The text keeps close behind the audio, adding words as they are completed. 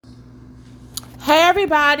Hey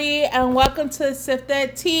everybody, and welcome to Sip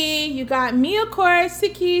That Tea. You got me, of course,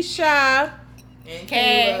 Sakisha. And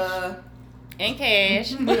Cash. And Cash.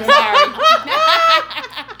 Sorry.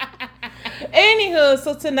 Anywho,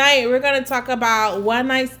 so tonight we're going to talk about one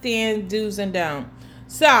night stand do's and don'ts.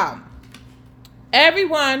 So,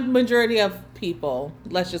 majority of people,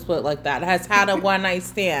 let's just put it like that, has had a one night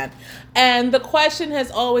stand. And the question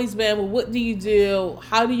has always been, well, what do you do?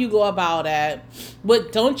 How do you go about it?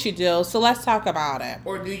 What don't you do? So let's talk about it.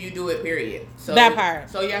 Or do you do it, period? So, that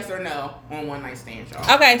part. So yes or no on one night stand, y'all.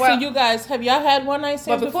 Okay, Well, so you guys, have y'all had one night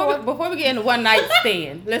stands before? Before we get into one night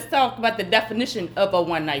stand, let's talk about the definition of a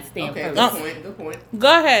one night stand Okay, first. good point.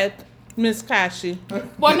 Go ahead, Miss Kashi.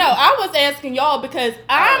 Well, no, I was asking y'all because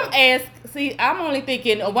I'm only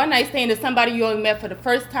thinking a one night stand is somebody you only met for the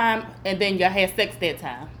first time and then you had sex that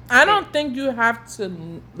time. I don't think you have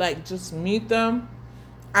to just meet them.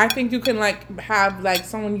 I think you can have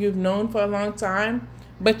someone you've known for a long time,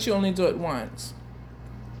 but you only do it once.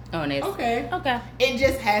 Oh, and Okay. It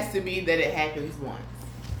just has to be that it happens once.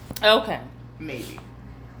 Okay. Maybe.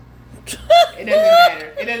 It doesn't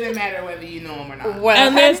matter. It doesn't matter whether you know them or not. Well,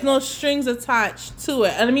 And there's no strings attached to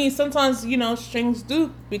it. And I mean, sometimes, strings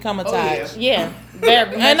do become attached. yeah.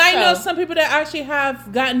 Very And I know so. some people that actually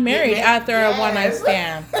have gotten married after a one night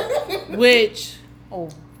stand, which... Oh,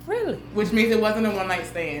 really? Which means it wasn't a one night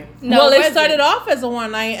stand. No, it wasn't. started off as a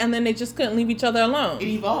one night, and then they just couldn't leave each other alone. It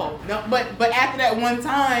evolved. No, but after that one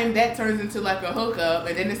time, that turns into like a hookup,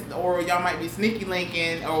 and then or y'all might be sneaky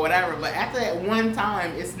linking or whatever. But after that one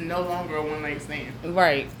time, it's no longer a one night stand.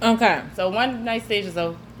 Right. Okay. So one night stand is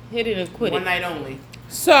a hit it and quit One it. night only.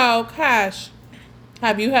 So, Cash,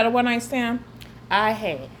 have you had a one night stand? I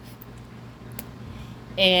have.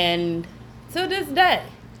 And to this day,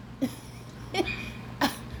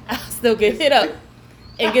 I still get hit up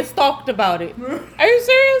and get stalked about it. Are you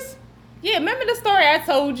serious? Yeah, remember the story I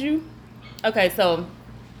told you? Okay, so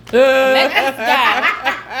I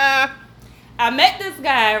met this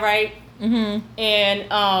guy, right? Mm-hmm.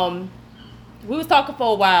 And we was talking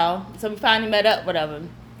for a while, so we finally met up, whatever.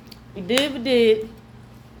 We did.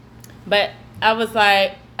 But I was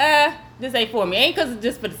like, this ain't for me. Ain't because it's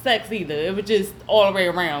just for the sex either. It was just all the way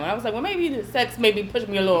around. And I was like, well, maybe the sex maybe pushed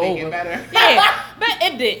me a little Make over. it better. Yeah, but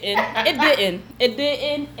it didn't.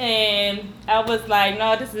 And I was like,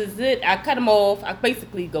 no, this is it. I cut him off. I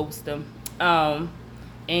basically ghost him. And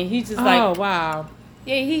he's just like, oh, wow.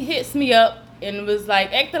 yeah, he hits me up and was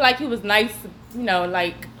like, acting like he was nice,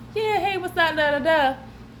 like, yeah, hey, what's up, da-da-da.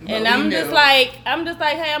 And I'm just like,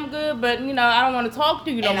 hey, I'm good, but, I don't want to talk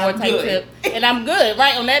to you no And more I'm type good. tip. And I'm good,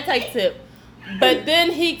 right, on that type tip. But then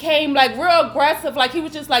he came, real aggressive, like he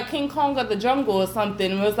was just like King Kong of the jungle or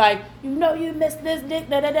something. And was like, you missed this dick,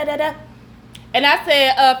 da-da-da-da-da. And I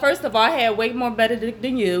said, first of all, I had way more better dick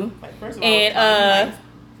than you. First of all, And,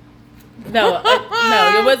 no,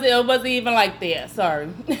 it wasn't even like that, sorry.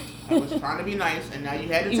 I was trying to be nice, and now you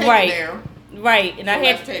had to take Right. it there. Right, and So I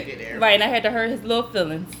let's had take it there. right, and I had to hurt his little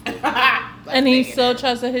feelings. And he still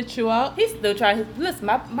tries to hit you up? He still trying his listen.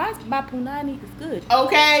 My punani is good.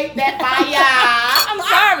 Okay, that fire. I'm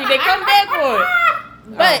sorry, they come back for it.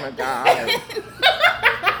 But Oh, my God.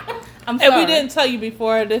 I'm sorry. And we didn't tell you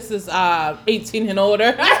before, this is 18 and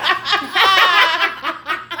older.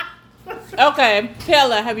 Okay,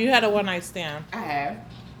 Kayla, have you had a one night stand? I have.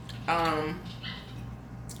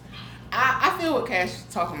 I feel what Cash is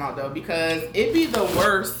talking about though, because it'd be the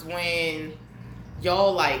worst when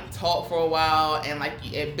y'all talk for a while and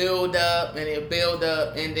it build up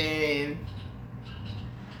and then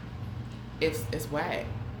it's whack.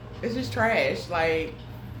 It's just trash.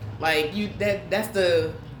 That's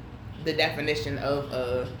the definition of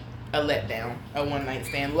a letdown, a one night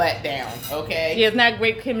stand letdown. Okay. Yeah, it's not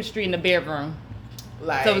great chemistry in the bedroom.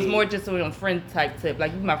 So it's more just a friend type tip.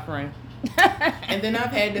 Like, you my friend. And then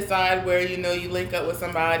I've had decide where you link up with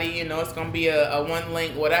somebody, it's gonna be a one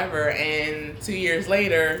link whatever, and 2 years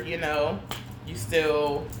later, you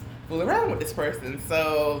still fool around with this person.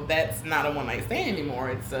 So that's not a one night stand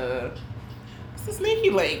anymore. It's a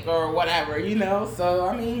sneaky link or whatever, So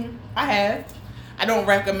I mean, I don't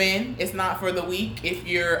recommend. It's not for the weak if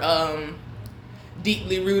you're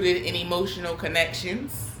deeply rooted in emotional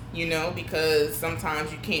connections, because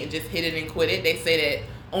sometimes you can't just hit it and quit it. They say that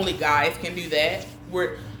only guys can do that.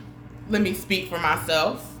 Let me speak for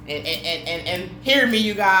myself and hear me,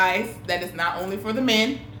 you guys. That is not only for the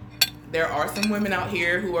men. There are some women out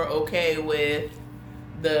here who are okay with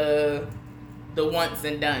the once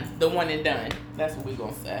and done, the one and done. That's what we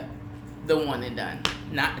gonna say. The one and done.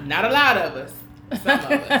 Not a lot of us. Some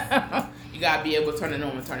of us. You gotta be able to turn it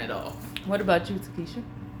on and turn it off. What about you, Takesha?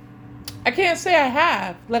 I can't say I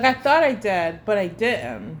have. Like, I thought I did, but I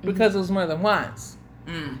didn't because it was more than once.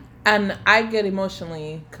 Mm. And I get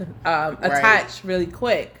emotionally attached really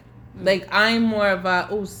quick. Like, I'm more of a,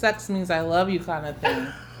 oh, sex means I love you kind of thing.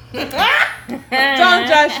 Don't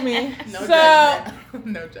judge me. No so, judgment.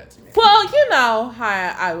 No judgment. well, you know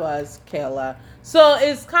how I was, Kayla. So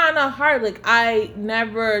it's kind of hard. Like, I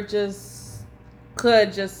never just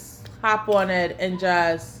could just hop on it and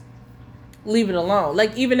just leave it alone.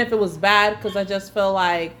 Like, even if it was bad, because I just feel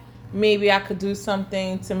like maybe I could do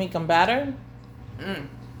something to make them better. Mm.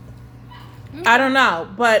 I don't know.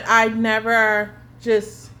 But I never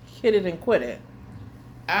just hit it and quit it.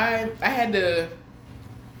 I had to.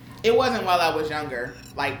 It wasn't while I was younger.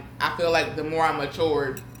 Like, I feel like the more I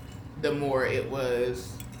matured, the more it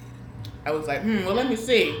was. I was like, well, let me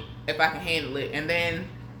see if I can handle it. And then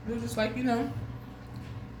it was just like, you know,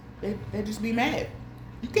 they just be mad.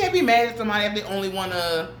 You can't be mad at somebody if they only want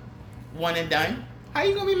a one and done. How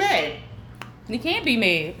you gonna be mad? You can't be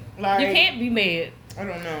mad. Like, You can't be mad. I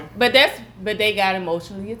don't know. But they got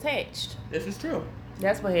emotionally attached. This is true.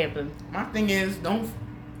 That's what happened. My thing is, don't.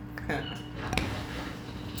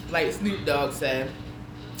 Like Snoop Dogg said,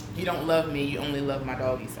 you don't love me, you only love my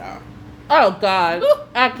doggy style. Oh, God.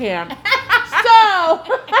 I can't. So,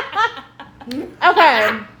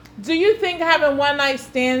 okay. Do you think having one night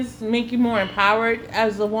stands make you more empowered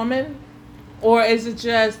as a woman? Or is it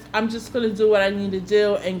just, I'm just going to do what I need to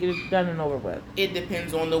do and get it done and over with? It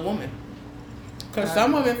depends on the woman. Because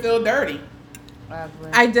some women feel dirty.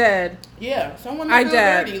 I did. Yeah, some women I feel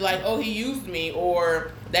did. dirty. Like, oh, he used me,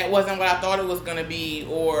 or that wasn't what I thought it was going to be,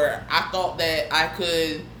 or I thought that I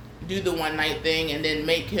could do the one night thing and then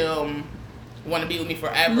make him want to be with me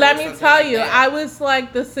forever. Let or me something tell like you, that. I was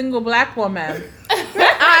like the single black woman.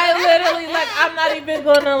 I literally, like, I'm not even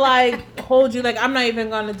going to, like, hold you. Like, I'm not even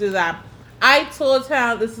going to do that. I told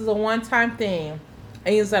him this is a one-time thing.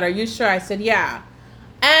 And he said, are you sure? I said, yeah.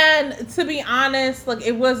 And to be honest, like,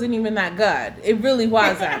 it wasn't even that good. It really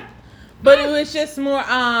wasn't. But it was just more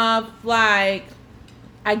of, like,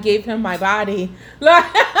 I gave him my body. Like,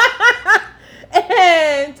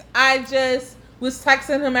 and I just was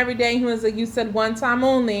texting him every day. He was like, you said one time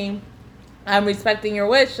only. I'm respecting your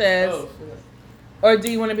wishes. Oh, shit. Or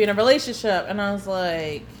do you want to be in a relationship? And I was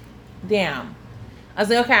like, damn. I was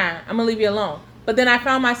like, okay, I'm going to leave you alone. But then I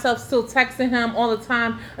found myself still texting him all the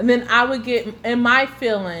time. And then I would get in my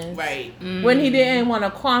feelings. Right. When he didn't want to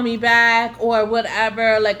call me back or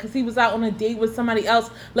whatever. Like, because he was out on a date with somebody else.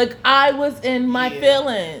 Like, I was in my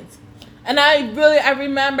feelings. And I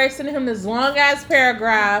remember sending him this long-ass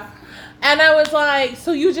paragraph. And I was like,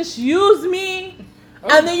 so you just use me?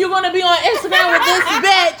 And then you're going to be on Instagram with this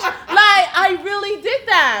bitch. Like, I really did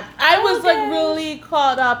that. I was, like, really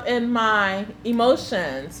caught up in my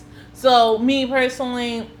emotions. So, me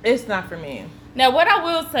personally, it's not for me. Now, what I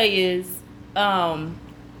will say is,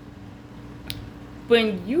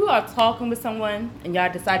 when you are talking with someone and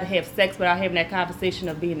y'all decide to have sex without having that conversation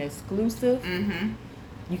of being exclusive,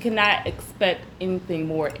 you cannot expect anything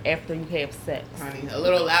more after you have sex. Honey, a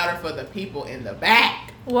little louder for the people in the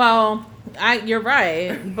back. Well, you're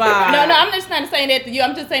right, but... No, I'm just not saying that to you.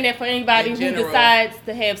 I'm just saying that for anybody In who general. decides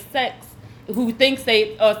to have sex, who thinks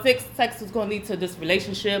sex is going to lead to this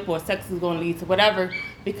relationship or sex is going to lead to whatever.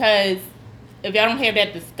 Because if y'all don't have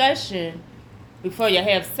that discussion before you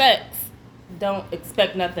have sex, don't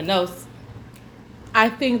expect nothing else. I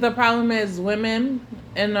think the problem is women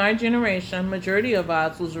in our generation, majority of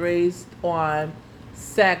us was raised on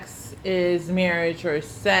sex is marriage or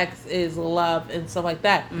sex is love and stuff like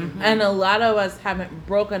that. And a lot of us haven't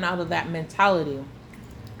broken out of that mentality.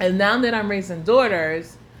 And now that I'm raising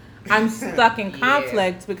daughters, I'm stuck in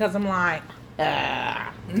conflict because I'm like,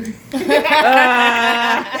 it's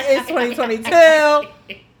 2022.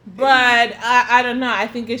 But I don't know. I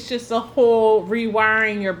think it's just a whole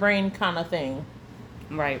rewiring your brain kind of thing.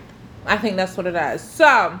 Right. I think that's what it is.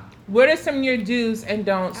 So, what are some of your do's and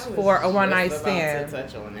don'ts for a one-night stand? To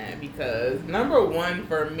touch on that because number one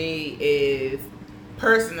for me is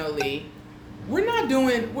personally,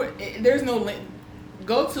 there's no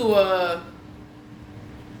go to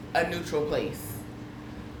a neutral place.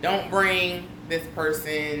 Don't bring this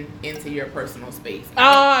person into your personal space.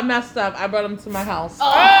 Oh, I messed up. I brought him to my house.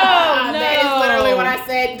 Oh, no. That is literally what I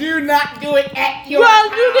said. Do not do it at your Well,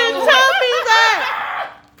 house. you didn't tell me that.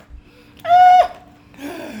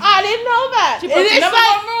 I didn't know that. She It put the is number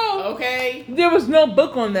like, one rule. Okay. there was no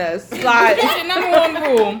book on this. Like, It's your number one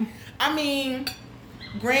rule. I mean,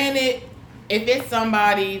 granted, if it's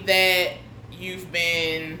somebody that you've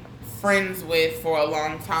been friends with for a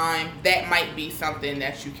long time, that might be something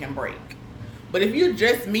that you can break. But if you're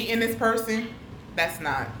just meeting this person that's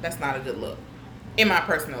not a good look, in my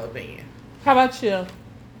personal opinion. How about you?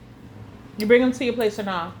 You bring them to your place or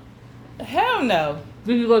not? Hell no.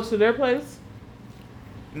 Do you go to their place?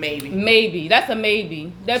 Maybe. That's a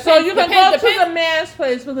maybe. So you can go to the man's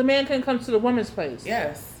place, but the man can come to the woman's place.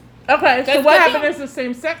 Yes. Okay, so what happened is the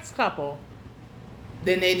same sex couple?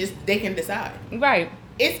 Then they can decide. Right.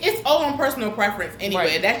 It's all on personal preference anyway.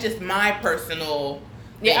 Right. That's just my personal thing.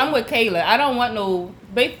 Yeah, I'm with Kayla. I don't want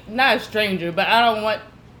not a stranger, but I don't want,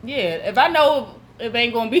 if I know it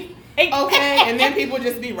ain't going to be. Okay, and then people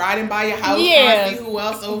just be riding by your house, Yeah. trying to see who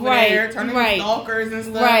else over there, turning into stalkers and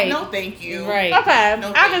stuff. Right. No, thank you. Right. Okay, No,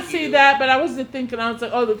 I can thank see you. that, but I was just thinking, I was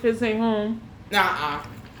like, oh, the kids ain't home. Nuh-uh.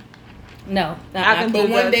 No. I can But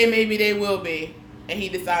do one that. day maybe they will be, and he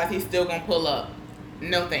decides he's still gonna pull up.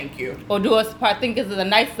 No, thank you. Or do us think it's a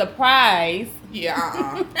nice surprise.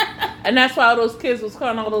 Yeah, And that's why all those kids was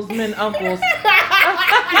calling all those men uncles.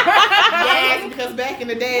 Yes, because back in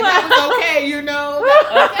the day that was okay, you know.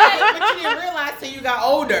 Okay, but you didn't realize till you got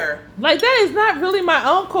older. Like, that is not really my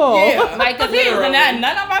uncle. Yeah. Like, cause he is Literally.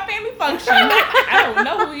 none of my family function. I don't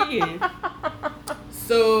know who he is.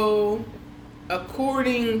 So,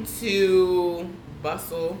 according to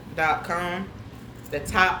bustle.com, the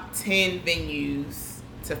top 10 venues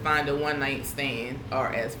to find a one-night stand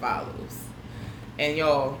are as follows. And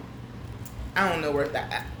y'all, I don't know where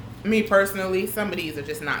that. Me personally, some of these are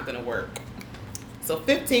just not gonna work. So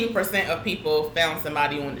 15% of people found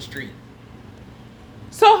somebody on the street.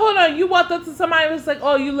 So hold on, you walked up to somebody and was like,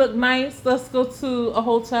 oh, you look nice, let's go to a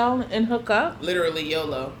hotel and hook up? Literally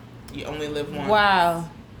YOLO. You only live once. Wow.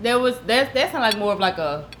 That sounds like more of like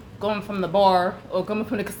a going from the bar or coming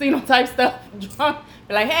from the casino type stuff. Drunk.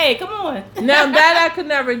 Like, hey, come on. Now that I could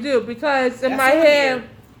never do, because in That's my on head, here.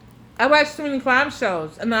 I watch too many crime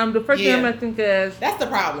shows, and the first thing I'm Yeah. gonna think is, That's the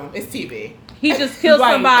problem. It's TV. he just killed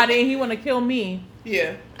Right. somebody and he wanna kill me.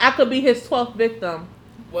 Yeah. I could be his 12th victim.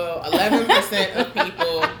 Well, 11% of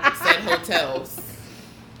people said hotels.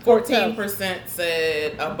 14%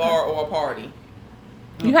 said a bar or a party.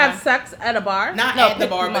 You have sex at a bar? Not No, at the pick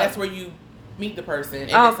bar, them but up. that's where you meet the person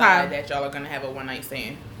and Okay. decide that y'all are gonna have a one night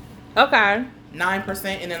stand. Okay.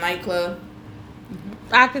 9% in a nightclub.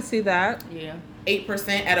 I can see that. Yeah.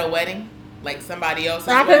 8% at a wedding, like somebody else's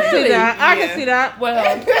I can wedding. see that. I Yeah. can see that.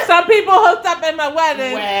 Well, Some people hooked up at my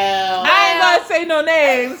wedding. Well, I ain't gonna say no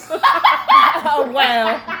names. oh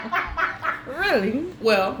well. Really?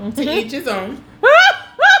 well, to each his own.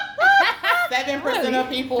 7% of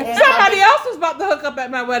people on Somebody else was about to hook up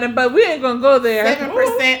at my wedding, but we ain't gonna go there.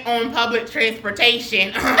 7% on public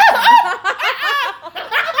transportation.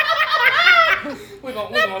 We're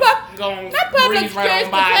gonna Not public breeze right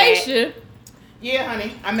on by that. transportation. Yeah,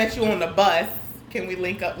 honey. I met you on the bus. Can we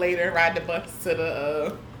link up later? Ride the bus to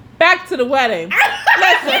the Back to the wedding.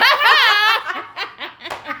 Listen,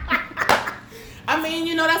 I mean,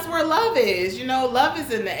 you know, that's where love is. You know, love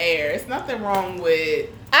is in the air. It's nothing wrong with,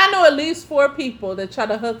 I know at least 4 people that try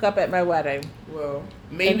to hook up at my wedding. well,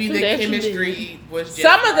 maybe And the two that you chemistry was just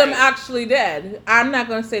Some of them right. actually did. I'm not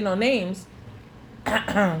gonna say no names.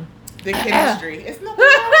 The chemistry. It's nothing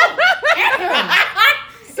wrong.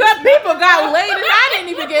 Some people got laid and I didn't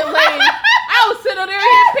even get laid. I was sitting there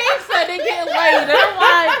eating pizza and getting laid. And I'm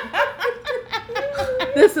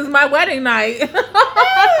like, this is my wedding night.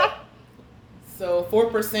 So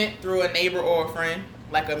 4% through a neighbor or a friend,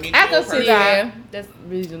 like a mutual I can see person. that. Yeah, that's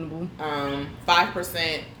reasonable.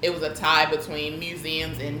 5%, it was a tie between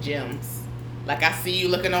museums and gyms. Like, I see you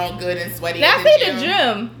looking all good and sweaty Now, at I see the gym.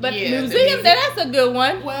 gym, but Yeah, the museum, museum. that's a good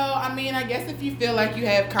one. Well, I mean, I guess if you feel like you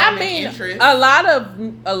have I common mean, interests. a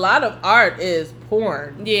lot of art is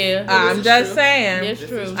porn. Yeah, I'm is just true. saying. that's This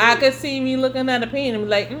true. is I could see me looking at a pen and be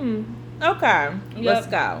like, okay, let's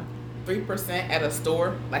go. 3% at a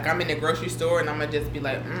store. Like, I'm in the grocery store and I'm going to just be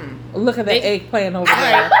like, Look at that They- eggplant over Right.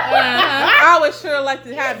 there. Uh-huh. I would sure like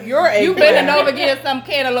to have your eggplant. You bending over getting some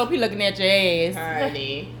cantaloupe, he looking at your ass.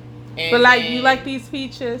 honey. And But like, then- you like these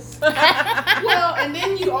peaches? Well, and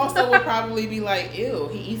then you also would probably be like, ew,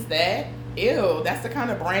 he eats that. Ew, that's the kind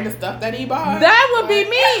of brand of stuff that he buys. That would be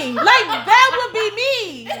me. Like, that would be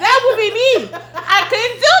me. That would be me. I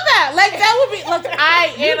couldn't do that. Like, that would be, look, I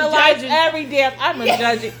analyze judging. every damn, I'm a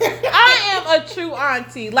judging. I am a true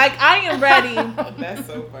auntie. Like, I am ready That's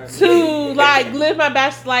so funny. to, like, live my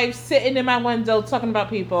best life sitting in my window talking about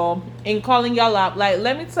people and calling y'all up. Like,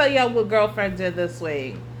 let me tell y'all what girlfriend did this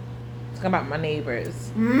week. Talking about my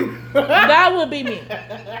neighbors. That would be me.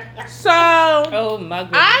 So, Oh my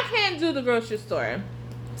goodness. I can't do the grocery store.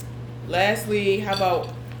 Lastly, how about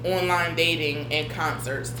online dating and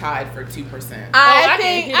concerts tied for 2%. I I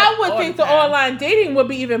think can hear I that would all think the the time. online dating would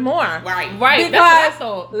be even more. Right. Right. That's what I Because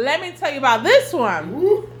thought. let me tell you about this one.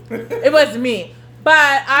 Woo. It wasn't me.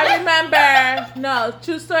 But I remember, no,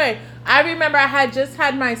 true story. I remember I had just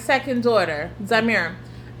had my second daughter, Zamir.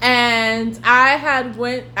 And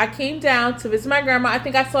I came down to visit my grandma. I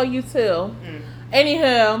think I saw you too.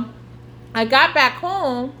 Anywho, I got back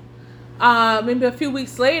home maybe a few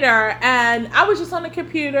weeks later, and I was just on the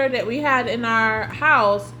computer that we had in our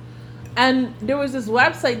house, and there was this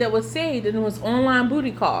website that was saved, and it was online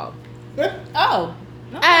booty call. Oh.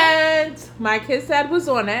 Okay. And my kid's dad was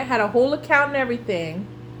on it, had a whole account and everything.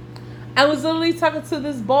 I was literally talking to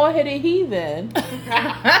this bald-headed heathen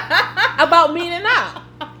about meeting up.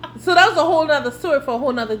 So that was a whole nother story for a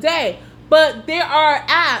whole nother day. But there are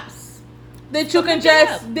apps that you can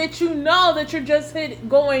just, that you know that you're just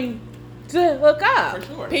going to hook up.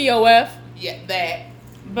 For sure. POF. Yeah, that.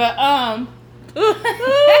 But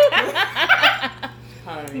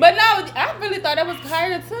Honey. But no, I really thought that was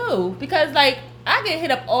harder too, because like I get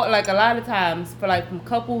hit up all like a lot of times for like from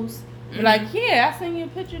couples. Be like, yeah, I seen you a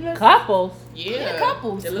picture. Of this. Couples. Yeah.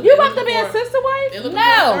 couples. They look- You they about to looking be a for- sister wife? They looking for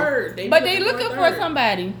a No, third. but they looking a for third.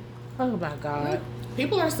 somebody. Oh my God.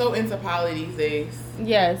 People are so into poly these days.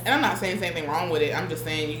 Yes. And I'm not saying there's anything wrong with it. I'm just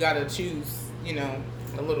saying you gotta choose, you know,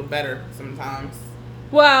 a little better sometimes.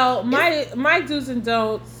 Well, my do's and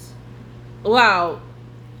don'ts. Wow.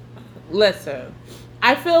 Listen,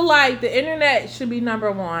 I feel like the internet should be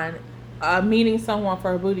number one. Meeting someone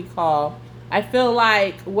for a booty call. I feel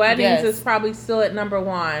like weddings Yes. is probably still at number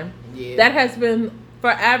one. Yeah. That has been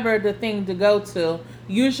forever the thing to go to.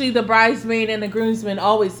 Usually the bridesmaid and the groomsman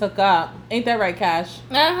always hook up. Ain't that right, Cash?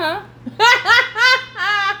 Uh-huh.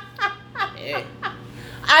 Yeah.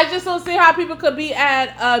 I just don't see how people could be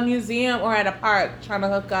at a museum or at a park trying to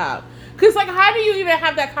hook up. Because, like, how do you even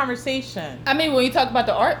have that conversation? I mean, when you talk about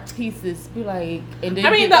the art pieces, be like, and then I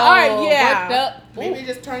you mean, get the art, all yeah. worked up. Maybe it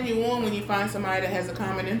just turn you on when you find somebody that has a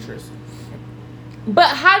common interest. But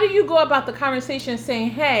how do you go about the conversation saying,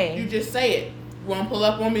 You hey, just say it. Want to pull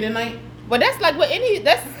up on me tonight? But that's like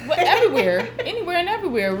that's what everywhere, anywhere and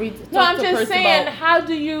everywhere. We talk no, I'm to a just person saying, about- how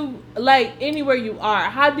do you, like, anywhere you are,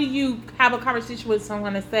 how do you have a conversation with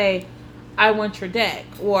someone and say, I want your dick,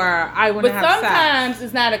 or I want But to have sex? sometimes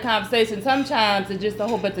it's not a conversation. Sometimes it's just a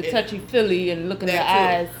whole bunch of touchy-feely and look in the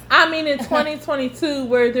That too. eyes. I mean, in 2022,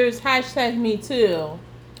 where there's hashtag Me Too,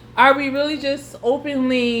 are we really just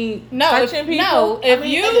openly touching people? No, if I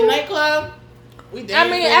mean, you at the nightclub, we I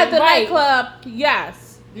mean, at the Right. nightclub,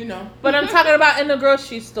 yes. you know, But I'm talking about in the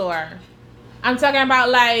grocery store. I'm talking about,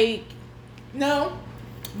 like, no.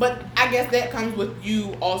 But I guess that comes with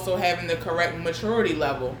you also having the correct maturity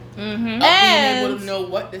level Mm-hmm. of being And able to know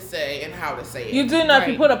what to say and how to say it. you do know if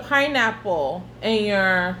you Right. put a pineapple in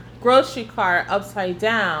your grocery cart upside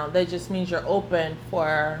down, that just means you're open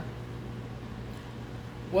for.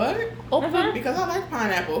 What? Mhm. Because I like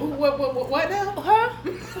pineapple. Who? What now? Huh?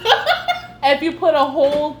 If you put a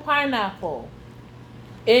whole pineapple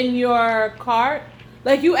in your cart,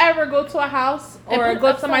 like you ever go to a house And or put it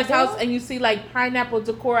go to somebody's upside house down? and you see like pineapple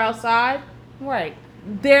decor outside, Right.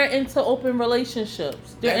 they're into open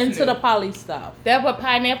relationships. They're That's into new. the poly stuff. That what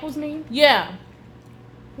pineapples mean? Yeah.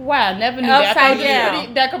 Wow, never knew that. I Upside thought it was down.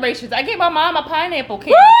 pretty decorations. I gave my mom a pineapple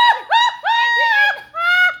candy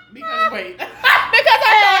Because wait. because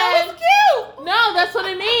I thought it was cute. No, that's what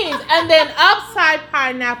it means. And then upside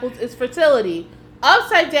pineapples is fertility.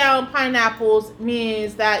 Upside down pineapples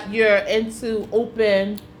means that you're into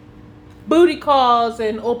open booty calls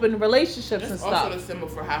and open relationships and That's stuff. also the symbol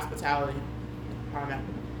for hospitality.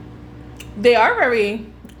 Pineapple. They are very,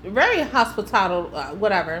 very hospitable,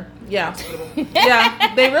 whatever. Yeah. Hospitable.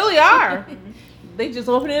 Yeah, they really are. They just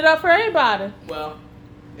open it up for everybody. Well,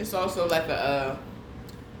 it's also like a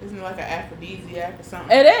isn't it like an aphrodisiac or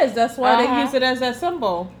something? It is. That's why they Uh-huh. use it as that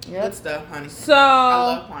symbol. Good stuff, honey. So, I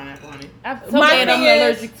love pineapple, honey. I'm My I'm thing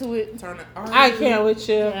is- allergic to it. Turn it. I can't with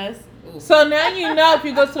you. Yes. Ooh. So now you know if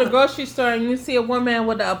you go to the grocery store and you see a woman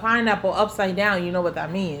with a pineapple upside down, you know what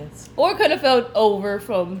that means. Or could have felt over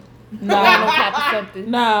from No. lying on top of something.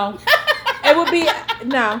 No. It would be,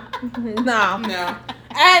 no. No. No.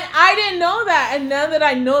 And I didn't know that. And now that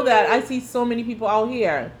I know that, I see so many people out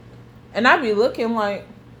here. And I be looking like,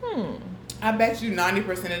 I bet you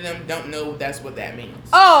 90% of them don't know that's what that means.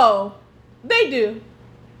 Oh, they do.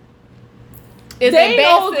 It's They a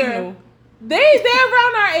bad older. signal. They're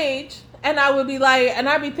around our age. And I would be like, and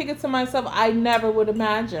I'd be thinking to myself, I never would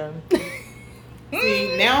imagine.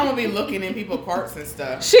 See, now I'm gonna be looking in people's carts and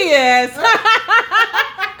stuff. She is.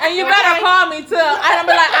 And you better call me too. And I'm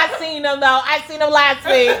be like, I seen them though. I seen them last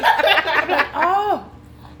week. Oh.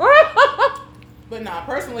 But nah,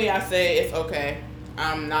 personally, I say it's okay.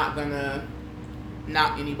 I'm not gonna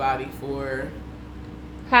knock anybody for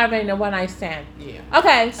having a one night stand. Yeah.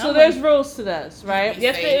 Okay, so there's rules to this, right? Be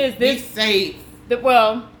Yes, safe. there is. Be safe.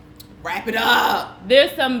 Well, Wrap it up.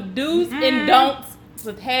 there's some do's and don'ts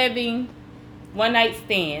with having one night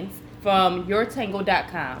stands from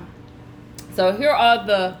yourtangle.com. So here are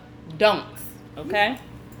the don'ts, okay?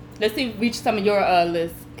 Let's see if we reach some of your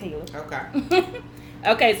list, Kayla. Okay.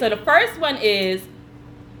 Okay, so the first one is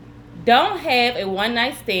don't have a one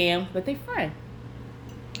night stand with a friend.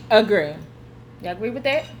 Agree. Y'all agree with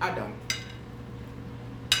that? I don't.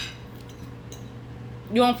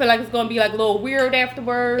 You don't feel like it's gonna be like a little weird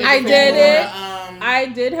afterwards? I did it. Um, I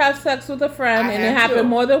did have sex with a friend, I and it had happened too.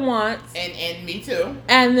 more than once. and me too.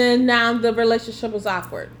 And then now the relationship is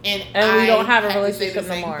awkward. And we don't have a had to say relationship the no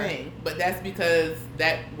same more. thing, but that's because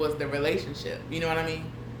that was the relationship. You know what I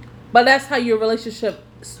mean? But that's how your relationship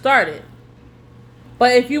started.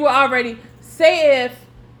 But if you were already, say if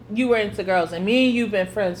you were into girls and me and you've been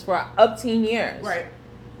friends for up 10 years. Right.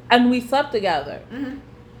 And we slept together. Mm-hmm.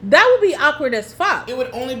 That would be awkward as fuck. It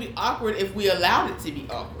would only be awkward if we allowed it to be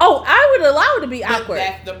awkward. Oh, I would allow it to be But awkward.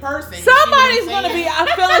 that's the person. You Somebody's see what I'm gonna be saying?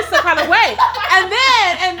 feeling some kind of way. And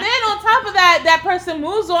then on top of that, that person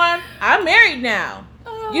moves on. I'm married now.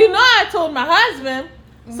 You know I told my husband.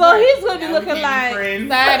 So he's gonna be Now we looking can't be like friends.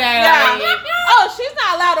 yeah. Oh, she's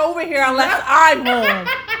not allowed over here unless I'm home.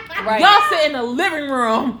 Right. Y'all sit in the living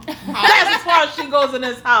room. That's as far as she goes in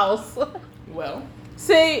this house. Well,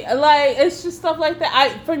 See, like it's just stuff like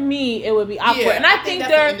that. For me, it would be awkward, yeah, and I think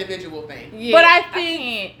that's they're. an individual thing. Yeah, But I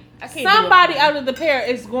think I can't somebody do it. out of the pair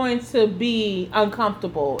is going to be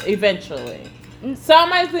uncomfortable eventually.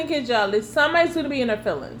 Somebody's thinking jealous. Somebody's going to be in their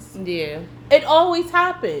feelings. Yeah. It always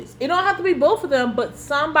happens. It don't have to be both of them, but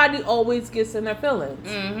somebody always gets in their feelings.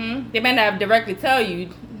 Mm-hmm. They may not directly tell you,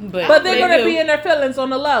 but But they're going to be in their feelings on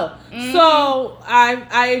the low. Mhm. So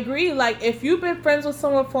I agree. Like if you've been friends with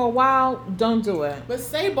someone for a while, don't do it. But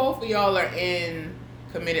say both of y'all are in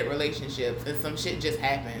committed relationships and some shit just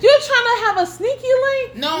happened. You're trying to have a sneaky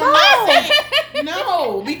link? No, I'm not saying,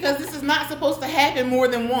 no, because this is not supposed to happen more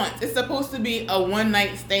than once. It's supposed to be a one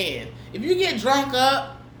night stand. If you get drunk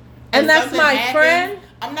up And that's something my happens, friend?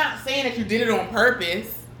 I'm not saying that you did it on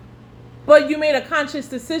purpose. But you made a conscious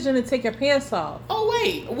decision to take your pants off. Oh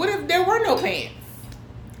wait, what if there were no pants?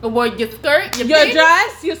 Or your skirt, your Your panties?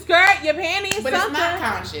 dress, your skirt, your panties, But something. it's not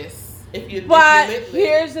conscious. If you But lit.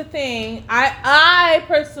 here's the thing. I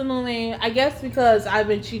personally, I guess because I've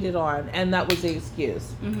been cheated on and that was the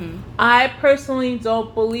excuse. Mm-hmm. I personally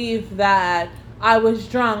don't believe that I was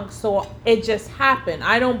drunk, so it just happened.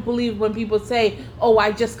 I don't believe when people say, "Oh,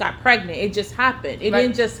 I just got pregnant." It just happened. It Right.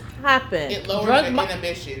 didn't just happen. It lowers Drug your mo-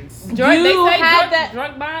 inhibitions. Drunk, they You say had drunk, that-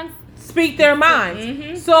 drunk minds. Speak their minds.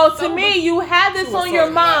 Mhm. So to So- me, you had this to a on your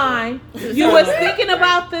certain level. mind. You was thinking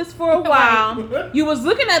about this for a while. You was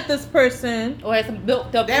looking at this person. Or had some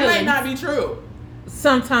built up That feelings. might not be true.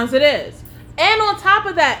 Sometimes it is. And on top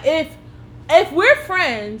of that, if we're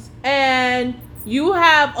friends and you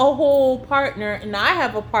have a whole partner and I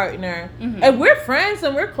have a partner, Mhm. and we're friends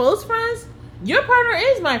and we're close friends, your partner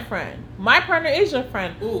is my friend. My partner is your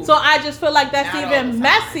friend. Ooh. So I just feel like that's Not all the even time.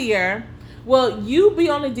 messier. Well, you be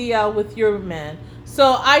on the DL with your man.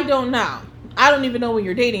 So I don't know. I don't even know when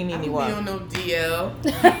you're dating I don't anyone. be on no DL.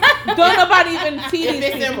 Don't nobody even see If these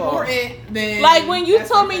it's people. important, then Like when you that's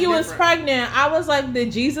told me something you was different. pregnant, I was like,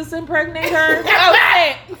 did Jesus impregnate her? Oh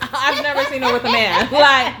shit! I've never seen her with a man.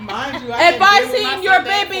 Like Mind you, if been I with my seen your stepdad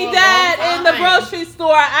baby for a dad long in the time. grocery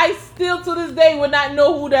store, I still to this day would not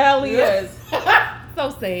know who the hell he is. So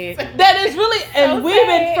sad. That is really, and So we've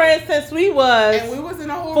been sad. friends since we was And we was in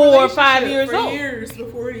a whole 4 or 5 relationship years for old. years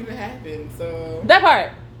before it even happened. So that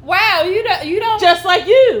part. Wow, you don't. Just like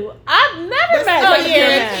you, I've never That's met. not one of here, your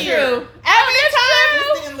that's men. here. true. Every this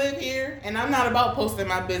time didn't live here, and I'm not about posting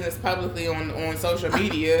my business publicly on social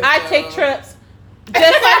media. I so- take trips.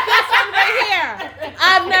 Just like this one right here.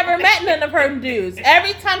 I've never met none of her dudes.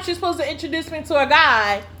 Every time she's supposed to introduce me to a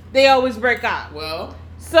guy, they always break up. Well,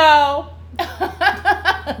 So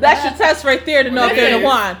that's your test right there to know if they're the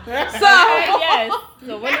one. So Yes.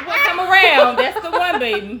 So when the one come around, that's the one,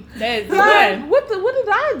 baby. That's the like, one. what did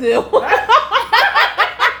I do?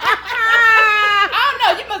 I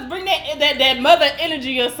don't know. You must bring that mother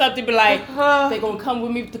energy or something. Be like, they gonna come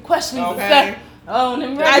with me with the questions Okay. and stuff. Oh,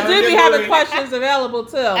 them I right. do be having questions available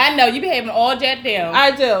too. I know you be having all that down. I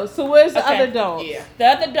do. So where's the Okay. other don't? yeah. The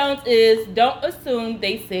other don't is don't assume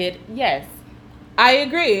they said yes. I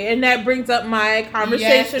agree, and that brings up my Yes,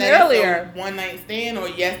 conversation that it's earlier. a one night stand, or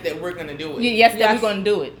yes, that we're gonna do it. Yes, that Yes. we're gonna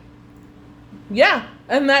do it. Yeah,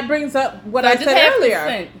 and that brings up what So I just said have earlier.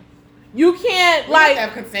 consent. You can't We have like. to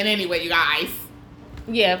have consent anyway, you guys.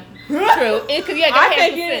 Yeah, true. It could, yeah, I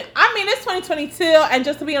think it's 2022, and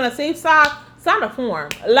just to be on the safe side, sign a form.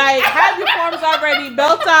 Like, have your forms already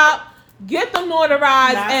built up, get them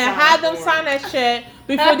notarized, Not and sign have them form. sign that shit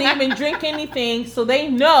before they even drink anything, so they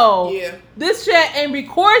know Yeah. this shit, and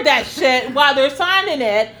record that shit while they're signing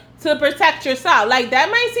it to protect yourself. Like, that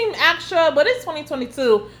might seem extra, but it's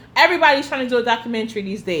 2022. Everybody's trying to do a documentary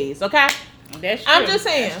these days, okay? That's true. I'm just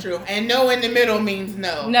saying. That's true. And no in the middle means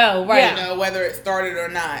no. No, right. You know, whether it started or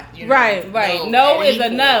not. You know, Right. No at is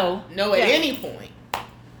any a no. point. No at Yeah. any point.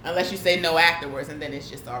 Unless you say no afterwards, and then it's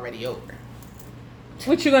just already over.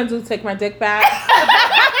 What you gonna do? Take my dick back?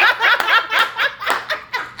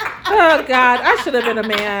 Oh God, I should have been a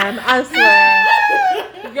man. I swear.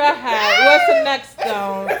 Go ahead. What's the next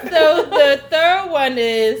stone? So the third one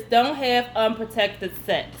is don't have unprotected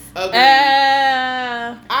sex. Agreed.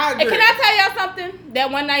 Uh, I agree. And can I tell y'all something? That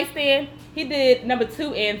one night stand, he did number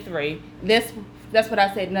 2 and 3. That's what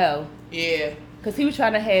I said no. Yeah. Because he was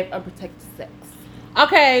trying to have unprotected sex.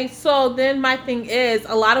 okay, so then my thing is,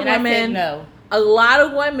 a lot of And I said women, no. a lot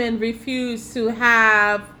of women refuse to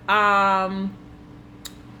have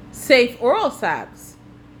safe oral sex.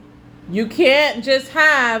 You can't just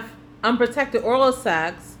have unprotected oral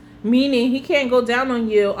sex, meaning he can't go down on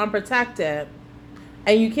you unprotected,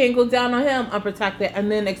 and you can't go down on him unprotected,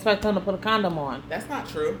 and then expect him to put a condom on. That's not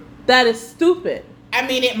true. That is stupid. I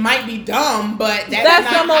mean, it might be dumb, but that's That's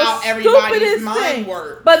not the how most everybody's stupidest mind thing.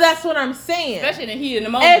 works. But that's what I'm saying. Especially in the heat of the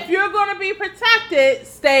moment. If you're going to be protected,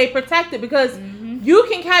 stay protected, because you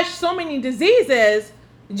can catch so many diseases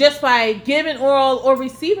just by giving oral or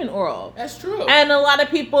receiving oral. That's true. And a lot of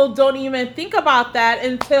people don't even think about that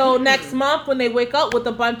until next month when they wake up with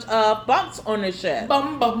a bunch of bumps on their shit.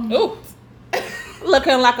 Bum bum. Ooh.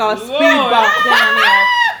 Looking like a speed Lord. bump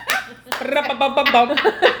down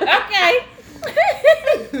Okay.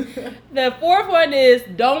 The fourth one is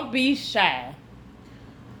don't be shy.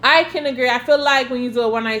 I can agree. I feel like when you do a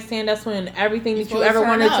one night stand, that's when everything that you supposed to ever turn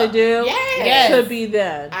wanted to up. do Yes. should be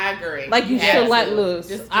there. I agree. Like, you have should let to. loose.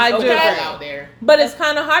 Just I open do. it out there. But it's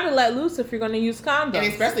kind of hard to let loose if you're going to use condoms. And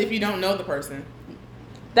especially if you don't know the person.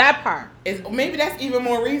 That part. Maybe that's even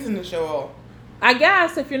more reason to show off. I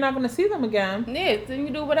guess if you're not going to see them again. Yeah, then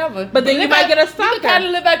you do whatever. But then you might get a You stalker. can kind of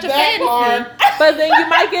live out your That fantasy. part. But then you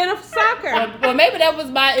might get a stalker. Well, maybe that was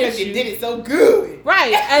my Because you issue. did it so good.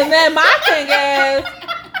 Right. And then my thing is,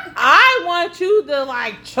 I want you to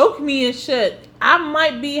like choke me and shit. I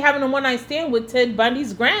might be having a one night stand with Ted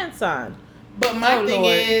Bundy's grandson. But my Oh, thing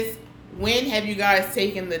Lord. is, when have you guys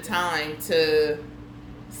taken the time to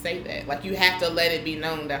say that? Like, you have to let it be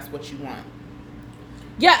known that's what you want.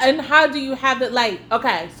 Yeah, and how do you have it like,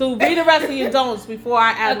 okay, so read the rest of your don'ts before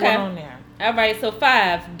I add Okay. one on there. All right, so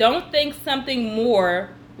 5. Don't think something more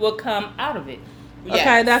will come out of it. Okay,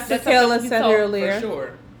 Yes, that's what that's something Kayla we said told earlier. For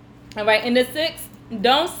sure. All right, and the 6.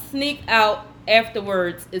 Don't sneak out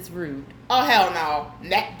afterwards. It's rude. Oh, hell no.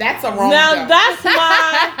 That's a wrong Now go. that's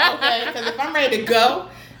my Okay, because if I'm ready to go,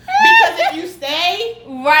 because if you stay,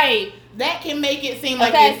 Right. that can make it seem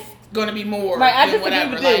like Okay. it's gonna be more Right, I than disagree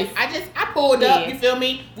whatever. with Like, this. I pulled up, Yeah. you feel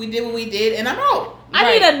me? We did what we did, and I'm out. I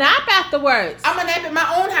Right. need a nap afterwards. I'm gonna nap at my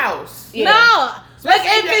own house. Yeah. No. Like Especially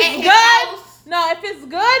if if you're at it's his good. house. No, if it's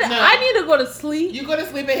good, No. I need to go to sleep. You go to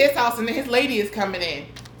sleep at his house, and then his lady is coming in.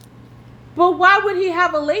 But why would he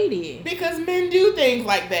have a lady? Because men do things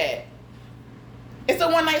like that. It's a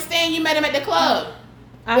one night stand. You met him at the club,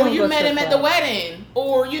 I or don't you go met to him at the club. wedding,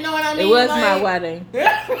 or you know what I mean. It was Like- my wedding.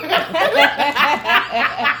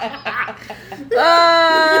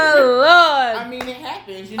 Oh I mean, it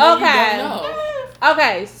happens. You know, Okay. you don't know. Lord.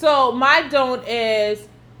 Okay, so my don't is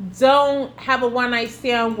don't have a one night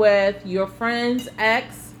stand with your friend's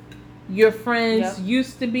ex, your friend's Yep.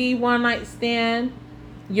 used to be one night stand,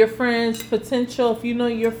 your friend's potential. If you know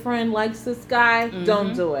your friend likes this guy,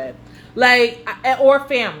 don't do it. Like, or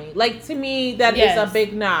family. Like, to me, that is Yes. a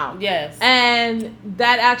big no. Yes. And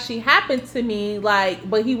that actually happened to me, like,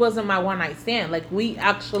 but he wasn't my one night stand. Like, we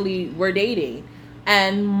actually were dating.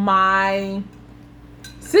 And my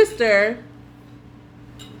sister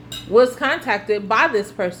was contacted by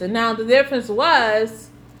this person. Now, the difference was,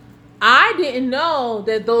 I didn't know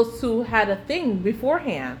that those two had a thing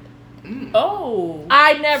beforehand. Oh.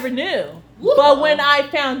 I never knew. But when I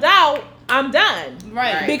found out, I'm done.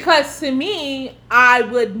 Right. Right. Because to me, I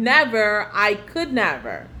could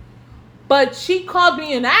never. But she called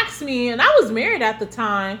me and asked me, and I was married at the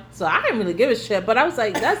time, so I didn't really give a shit. But I was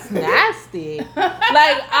like, that's nasty.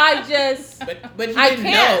 Like, I just... But you I didn't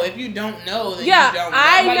can't. know. If you don't know, then Yeah, you don't know.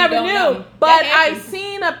 I Why you never don't knew. know? But That I happens.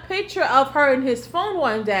 seen a picture of her in his phone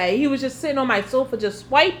one day. He was just sitting on my sofa just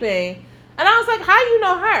swiping. And I was like, how you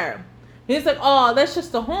know her? He's like, oh, that's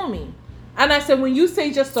just a homie. And I said, when you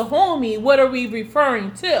say just a homie, what are we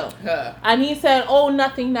referring to? Huh. And he said, oh,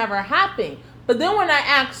 nothing never happened. But then when I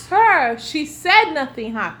asked her, she said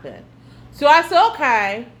nothing happened. So I said,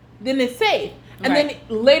 okay, then it's safe. And Right.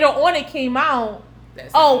 then later on it came out,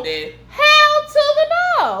 That's oh, did. hell to the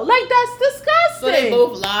no. Like, that's disgusting. So they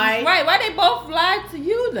both lied. Right? Why they both lied to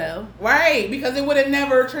you though? Right, because it would have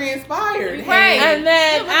never transpired. Right. And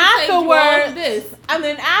then Yeah, but it saved you all of afterwards, this. and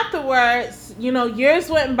then afterwards, you know, years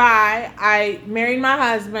went by. I married my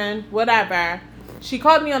husband, whatever. She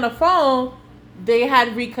called me on the phone. They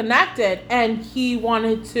had reconnected, and he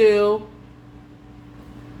wanted to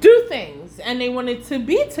do things, and they wanted to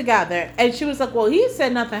be together. And she was like, well, he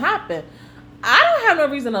said nothing happened. I don't have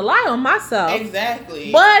no reason to lie on myself.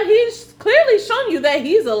 Exactly. But he's clearly shown you that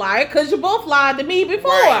he's a liar because you both lied to me before.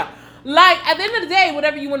 Right. Like, at the end of the day,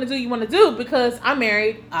 whatever you want to do, you want to do, because I'm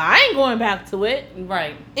married. I ain't going back to it.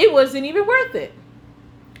 Right. It wasn't even worth it.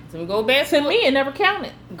 So we go back To me, it never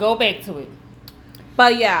counted. Go back to it.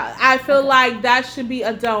 But yeah, I feel like that should be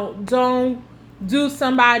a don't. Don't do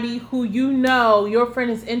somebody who you know your friend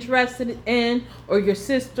is interested in, or your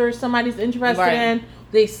sister, somebody's interested Right. in.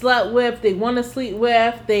 They slept with, they want to sleep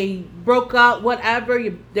with, they broke up, whatever,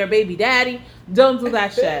 their baby daddy. Don't do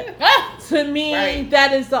that shit. To me, Right.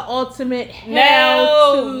 that is the ultimate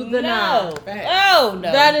hell to the no. Facts. Oh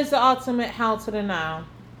no. That is the ultimate hell to the no.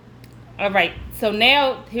 All right. So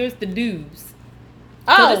now here's the do's.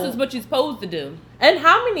 Oh, So this is what you're supposed to do. and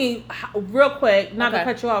how many, real quick, not Okay.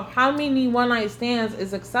 to cut you off, how many one night stands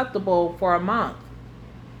is acceptable for a month?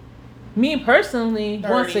 Me personally,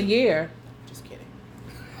 30. once a year. Just kidding.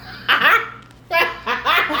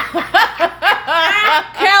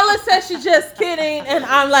 Carla says she's just kidding, and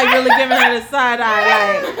I'm like really giving her the side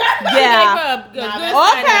eye, like, yeah. Gave her a Nah, good that's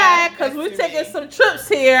side Okay, eye. because we're That's taking too some trips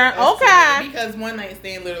here. That's Okay. true. Because one night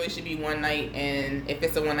stand literally should be one night, and if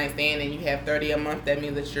it's a one night stand and you have 30 a month, that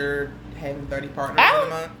means that you're having 30 partners in a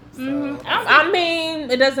month. So Mhm. I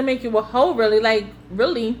mean, it doesn't make you a hoe, really. Like,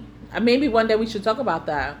 really. Maybe one day we should talk about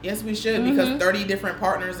that. yes, we should, because 30 different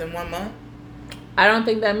partners in 1 month, I don't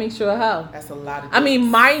think that makes you a hoe. that's a lot of I mean,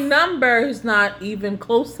 dicks. my number is not even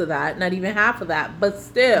close to that, not even half of that, but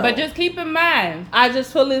still. But just keep in mind. I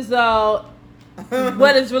just feel as though,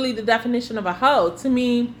 what is really the definition of a hoe? To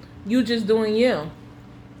me, you just doing you.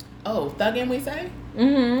 Oh, thugging we say?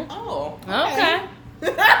 Mm-hmm. Oh. Okay.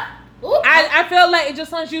 I feel like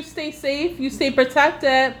as long as you stay safe, you stay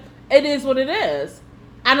protected, it is what it is.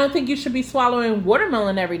 I don't think you should be swallowing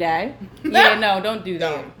watermelon every day. Yeah, no, don't do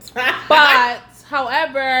that. Don't. But,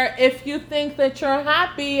 however, if you think that you're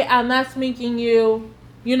happy and that's making you,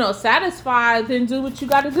 you know, satisfied, then do what you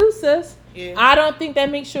got to do, sis. Yeah, I don't think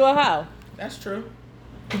that makes you a hoe. that's true.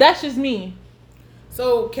 That's just me.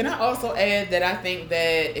 So, can I also add that I think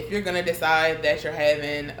that if you're gonna decide that you're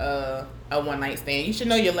having a one night stand, you should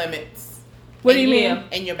know your limits. What do and you yeah. mean?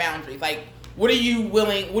 And your boundaries. Like, what are you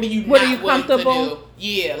willing? What are you? What not are you willing comfortable? to do?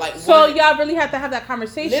 Yeah, like So what- y'all really have to have that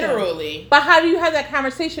conversation. literally. But how do you have that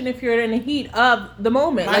conversation if you're in the heat of the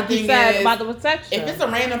moment? My Like you thing said is, about the protection. If it's a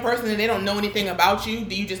random person and they don't know anything about you,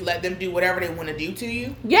 do you just let them do whatever they want to do to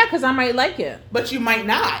you? Yeah, because I might like it. But you might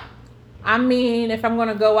not. I mean, if I'm going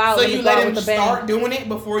to go out, So let me you go out let them with the band. start doing it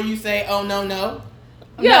before you say, "Oh no, no."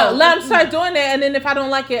 Yeah, No. let them start doing it. And then if I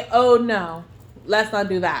don't like it, oh no, let's not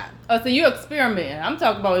do that. Oh, so you experiment. I'm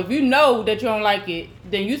talking about if you know that you don't like it,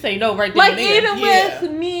 then you say no right then Like and there. even Yeah.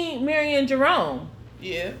 with me, Mary and Jerome,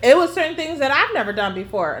 Yeah. it was certain things that I've never done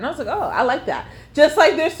before. And I was like, oh, I like that. Just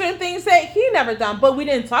like there's certain things that he never done, but we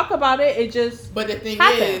didn't talk about it. It just, But the thing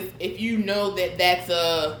Happen. is, if you know that that's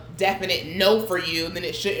a definite no for you, then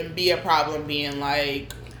it shouldn't be a problem being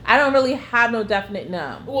like, I don't really have no definite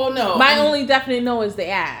no. well, no. My I mean, only definite no is the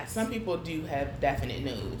ass. Some people do have definite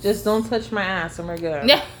no's. Just don't touch my ass and we're good.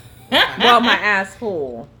 Yeah. Well, my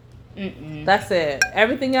asshole. Mm-mm. That's it.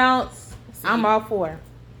 Everything else, See. I'm all for.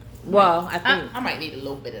 Well, I think. I might need a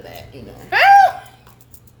little bit of that, you know.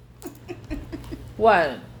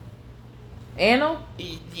 What? Anal?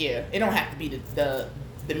 Yeah, it don't have to be the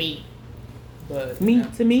meat, but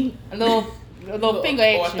Meat to meat? A little finger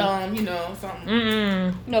or action. thumb, you know, something.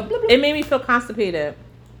 Mm-mm. No, bloop, bloop. It made me feel constipated.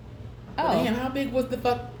 Oh. Damn, how big was the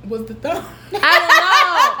thumb? I don't know.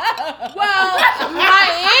 Well, my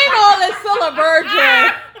anal is still a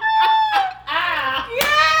virgin.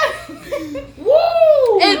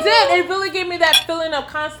 Woo! It did. did. It really gave me that feeling of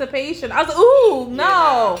constipation. I was like, ooh,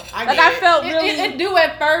 no. I felt really. It do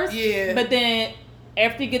at first. Yeah. But then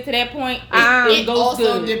after you get to that point, it goes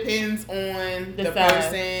also good. depends on the size.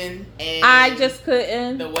 person and I just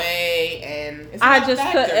couldn't. the way and it's a I lot of just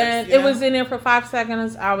factors, couldn't. you It know? was in there for 5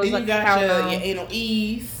 seconds. I was Then like, you got hell your no. anal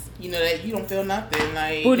ease. You know that you don't feel nothing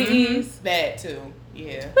like Booty ease. That too.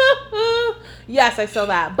 Yeah. Yes, I saw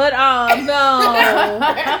that. But no.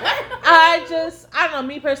 I don't know,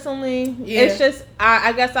 me personally, Yeah. it's just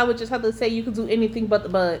I guess I would just have to say you can do anything but the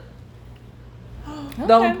butt. Okay.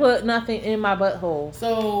 Don't put nothing in my butthole.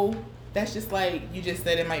 So that's just like you just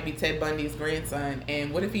said it might be Ted Bundy's grandson.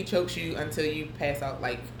 And what if he chokes you until you pass out?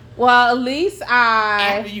 Like Well, at least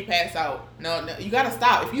after you pass out. No, you gotta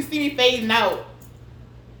stop. If you see me fading out,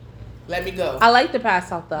 let me go. I like to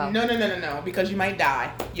pass out though. No, because you might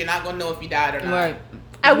die. You're not gonna know if you died or not. Right.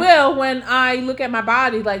 I will when I look at my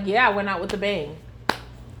body like, yeah, I went out with a bang.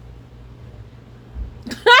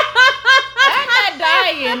 I'm not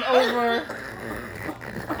dying over.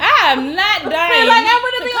 I'm not dying. Like I'm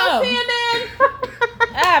gonna to be come. on CNN.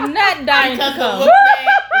 I'm not dying Because to the come. look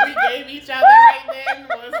that we gave each other right then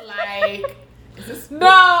was like, is this No,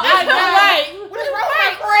 I know. Right. What is wrong with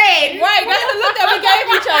my friend? Right, that's the look that we gave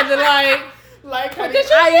each other. Like, Like, honey, did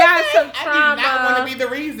you I got some I do not want to trauma. be the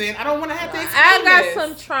reason. I don't want to have to I explain got this.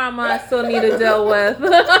 some trauma I still need to deal with.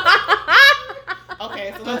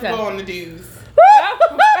 Okay, so let's Okay. go on the dues.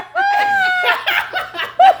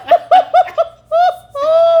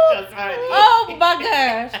 That's right. oh my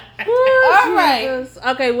gosh. All right. Jesus.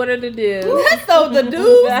 Okay, what are the dudes? So the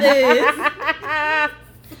dudes is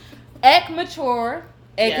act mature,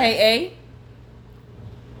 aka,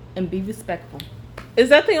 and be respectful. Is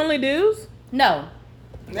that the only dudes? No.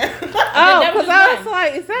 Oh, that was because I was mine.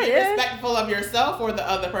 like, is that Be it? respectful of yourself or the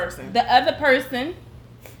other person. The other person.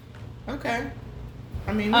 Okay.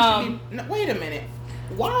 I mean, we should be. No, wait a minute.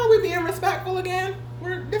 Why are we being respectful again?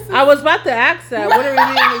 This is. I was about to ask that. What are we being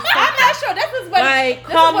I'm not respectful? sure. This is what. Like,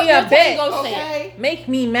 this call is what me a your bitch. tango said. Okay. Make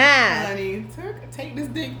me mad. Honey, take this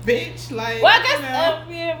dick, bitch. Like. Well, I guess.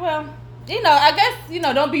 you know. Yeah. Well, I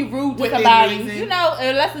guess don't be rude to Within somebody. reason.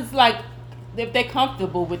 Unless it's like if they're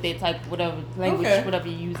comfortable with their type, whatever language, Okay. whatever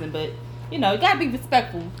you're using. But you gotta be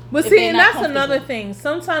respectful. But if see, they're and not that's another comfortable. thing.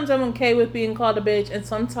 Sometimes I'm okay with being called a bitch, and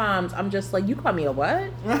sometimes I'm just like, you call me a what?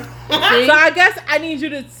 See? So I guess I need you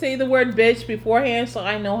to say the word bitch beforehand so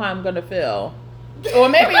I know how I'm gonna feel. Or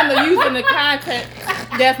maybe I'm using the content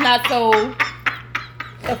that's not so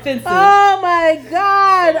offensive. Oh my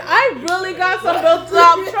god, I really got some built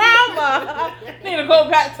up trauma. Need to go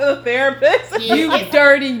back to the therapist. You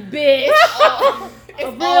dirty bitch.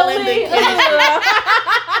 It's all in the Really? chemistry.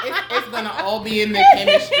 It's gonna all be in the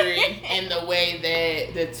chemistry and the way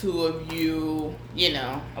that the two of you,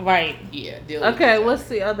 Right. deal with Okay, each what's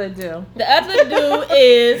the other do? The other dude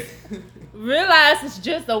is realize it's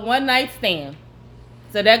just a one night stand.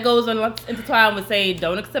 So that goes on intertwined with say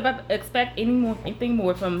don't expect anything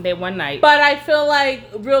more from that one night. But I feel like,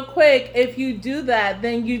 real quick, if you do that,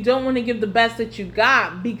 then you don't want to give the best that you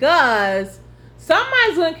got because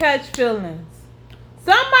somebody's gonna catch feelings.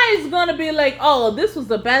 Somebody's gonna be like, "Oh, this was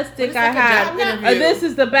the best dick it's I like a had. job Or interview. this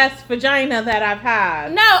is the best vagina that I've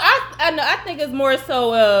had." No, I know. I think it's more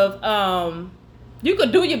so of you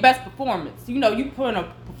could do your best performance. You put in a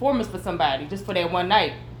performance for somebody just for that one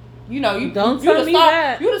night. You Don't you tell the me star,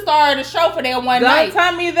 that. You the star of the show for that one Don't night.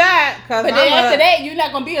 tell me that, cause But I'm then after a, that, you're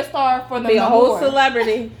not gonna be a star for them be a no whole more.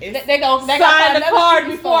 celebrity. They It's- go Sign find the another card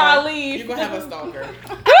shooting before I star. leave. You're gonna have a stalker.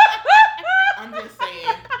 I'm just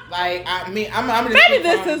saying. Like, I'm just Maybe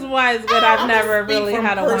this is why it's good. I've never really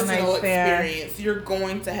had a one night personal stand. experience. You're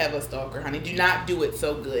going to have a stalker, honey. Do not do it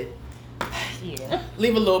so good. Yeah.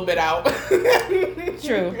 Leave a little bit out.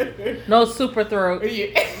 True. No super throat.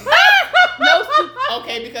 Yeah. No.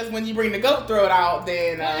 Okay, because when you bring the goat throat out,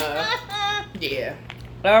 then yeah,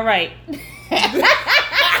 All right.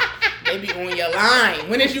 they be on your line.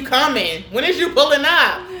 When is you coming? When is you pulling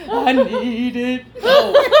up? I need it.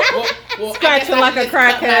 Oh, well, Scratching I like guess a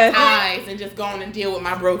I should just cut crackhead. my ties and just go on and deal with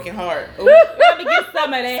my broken heart. Ooh, Let me get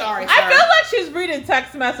some of that. sorry. I feel like she's reading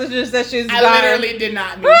text messages that she's I got. literally did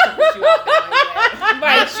not mean to put you out there like that.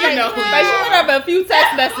 Right, But you know who but she you went are. over a few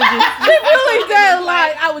text messages. She really did.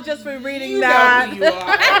 Like, I was just reading You know that. who you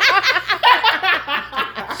are.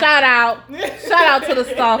 Shout out. Shout out to the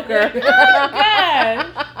stalker.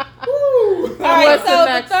 God. Woo. All right, What's so the the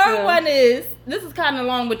next third one? one is, this is kind of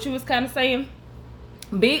along what you was kind of saying.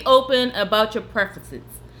 Be open about your preferences.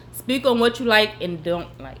 Speak on what you like and don't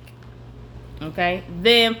like. Okay?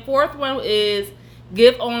 Then fourth one is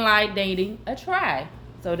give online dating a try.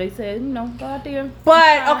 So they said, go out there.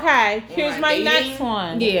 But okay, here's Online my dating? next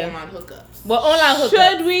one. Yeah. Online hookups. Well, online hookups.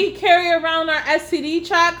 Should we carry around our STD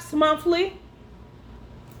checks monthly?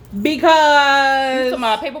 Because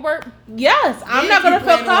Some paperwork? yes, I'm Yeah, not if you gonna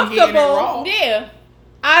feel plan on getting it comfortable. raw. Yeah.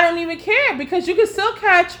 I don't even care because you can still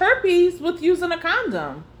catch herpes with using a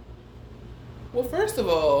condom. Well, first of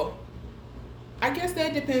all, I guess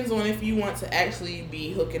that depends on if you want to actually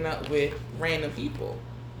be hooking up with random people.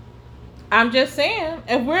 I'm just saying,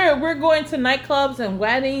 if we're going to nightclubs and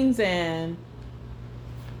weddings and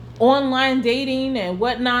online dating and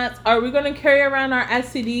whatnot, are we going to carry around our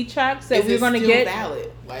STD checks that Is we're it going to still get?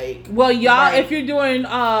 valid? Like, Well, y'all, right. if you're doing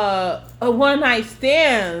a one night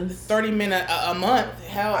stands, 30 minutes a month,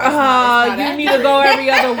 hell, it's not you need to accurate. go every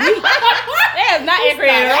other week. That is not accurate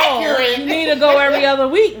not at all. accurate. You need to go every other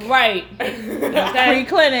week. Right. Free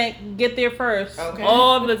clinic, get there first. Okay.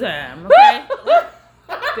 All the time. Okay.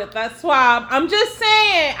 Get that swab. I'm just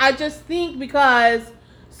saying. I just think because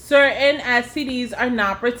certain STDs are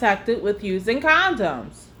not protected with using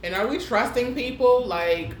condoms. And are we trusting people?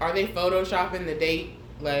 Like, are they photoshopping the date?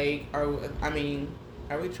 Like, are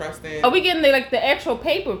we trusting? Are we getting the actual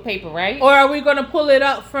paper, right? Or are we going to pull it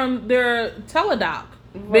up from their teledoc?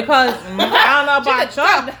 Because I don't know about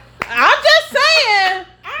y'all. I'm just saying.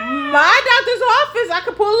 My doctor's office, I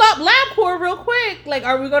could pull up LabCorp real quick. Like,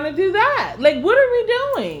 are we going to do that? Like, what are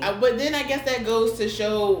we doing? But then I guess that goes to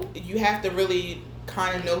show you have to really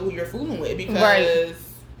kind of know who you're fooling with because Right.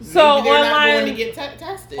 So maybe they're not online- going to get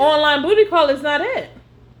tested. Online booty call is not it.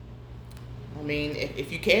 I mean,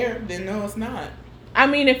 if you care, then no, it's not. I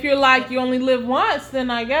mean, if you're like, you only live once, then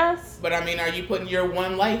I guess. But I mean, are you putting your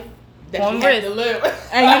one life that One you have risk. to live?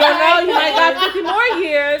 And you don't know, you might got 50 more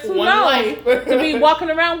years. Who One knows? life. To be walking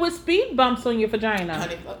around with speed bumps on your vagina.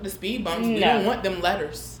 Honey, fuck the speed bumps. We No. don't want them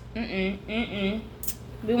letters.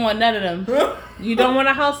 We want none of them. You don't want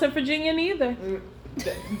a house in Virginia neither.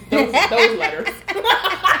 those letters.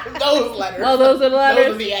 Those letters. Oh, those are the letters.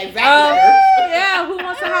 Those are the exact Oh, letters. yeah. Who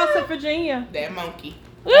wants a house in Virginia? That monkey.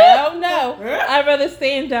 Oh no. I'd rather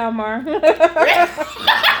stay in Delmar. We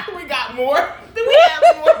got more. Do we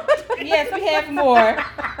have more? Yes, we have more.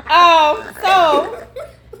 So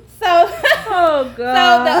Oh,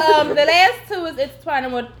 God. So the last two is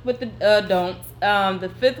intertwining with the don'ts. The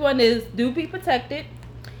fifth one is do be protected,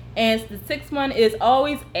 and the sixth one is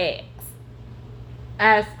always ask.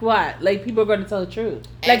 Ask what? Like, people are going to tell the truth.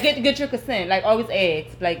 Like get your consent. Like always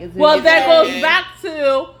ask. Like is it, Well, is that it- goes back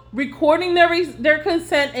to recording their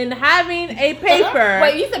consent and having a paper.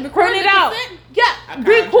 Wait, you said record print it out. consent? Yeah, A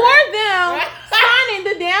record contract. them signing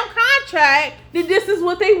the damn contract that this is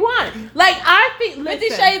what they want. Like, I think, 50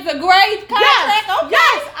 listen. Shades of Grey contract. Yes, Okay.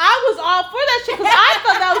 yes, I was all for that shit because I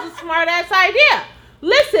thought that was a smart ass idea.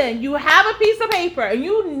 Listen, you have a piece of paper and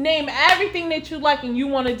you name everything that you like and you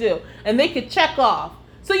want to do, and they could check off.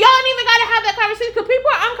 So y'all ain't even gotta have that conversation because people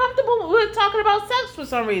are uncomfortable with talking about sex for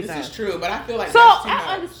some reason. This is true, but I feel like So, that's too much.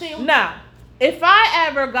 I understand. Now, if I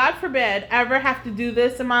ever, God forbid, ever have to do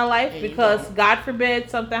this in my life And you because don't. God forbid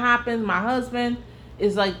something happens, my husband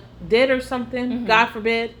is like dead or something, Mhm. God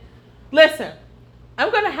forbid. Listen,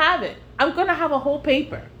 I'm gonna have it. I'm gonna have a whole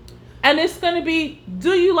paper. And it's gonna be,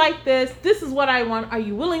 do you like this? This is what I want. Are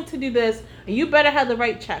you willing to do this? And you better have the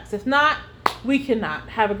right checks. If not, we cannot.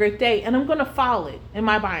 Have a great day. And I'm gonna file it in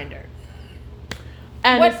my binder.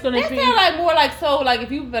 And What, it's gonna that be sound like more like so like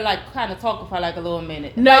if you've been like kind of talking for like a little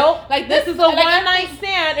minute. no, like this is a like, one night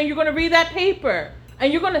stand, and you're gonna read that paper,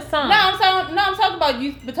 and you're gonna sign. No, I'm talking about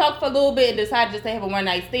you been talking for a little bit and decided just to have a one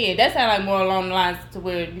night stand. That sounds like more along the lines to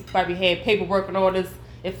where you probably had paperwork and all this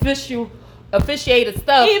officiated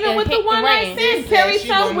stuff. Even and with the hit one night ring. stand, She carry said she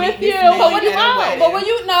some gonna with meet you. this man But when you at a wedding.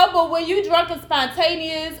 but when you drunk and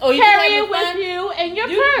spontaneous or you Carry just it having with fun, you and your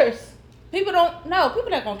You- purse. people not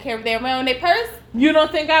gonna carry that around in their purse. You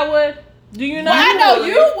don't think I would? Do you know? Well, I know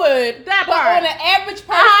you would. That but part. on an average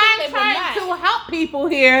person, I'm they were trying not. to help people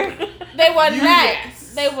here. They were You not.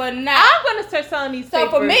 yes. They were not. I'm gonna start selling these. So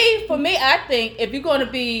papers. for me, I think if you're gonna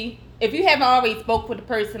be, if you haven't already spoke with the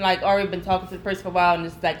person, like already been talking to the person for a while, and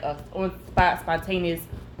it's like a on spot spontaneous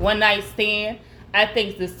one night stand, I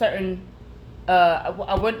think there's certain.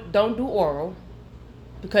 Don't do oral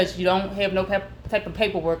because you don't have no type of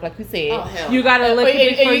paperwork, like you said. Oh hell. You gotta lick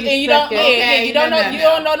it before you and you suck don't, it. yeah, you don't no, know, no, you no.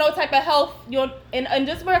 don't know no type of health. You don't, and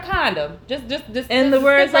just wear a condom. Just. In the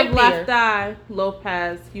words right of there. Left Eye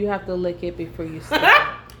Lopez, you have to lick it before you suck it.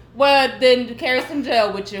 Well, then carry some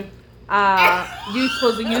gel with you. you're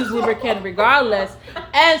supposed to use lubricant regardless.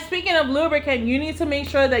 And speaking of lubricant, you need to make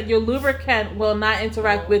sure that your lubricant will not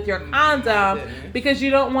interact with your condom because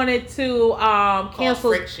you don't want it to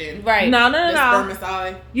cancel friction. Right. No.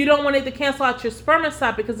 Spermicide. You don't want it to cancel out your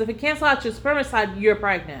spermicide because if it cancels out your spermicide, you're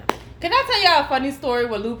pregnant. Can I tell y'all a funny story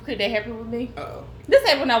with lubricant that happened with me? Uh-oh. This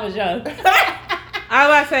happened when I was young. I was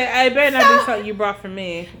about to say, it better not be something you brought for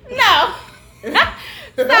me. No.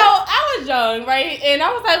 So I was young, right? And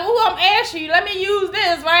I was like, "Ooh, I'm ashy. Let me use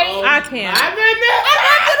this, right?" Oh, I can't. I I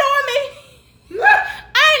rubbed it on me.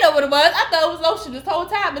 I didn't know what it was. I thought it was lotion this whole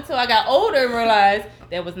time until I got older and realized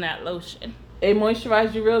that was not lotion. It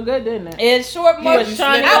moisturized you real good, didn't it? It's short motion.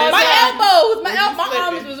 shiny My elbows, my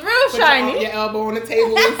arms was real shiny. Your elbow on the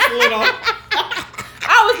table and slid on.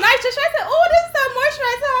 I was nice. I said, "Oh, this is so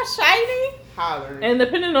moisturized, all shiny." Hollering. And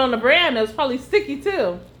depending on the brand, it was probably sticky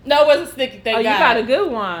too. No, it wasn't sticky. Thank You God. got a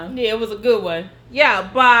good one. Yeah, it was a good one. Yeah,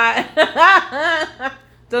 but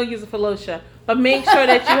don't use it for lotion. But make sure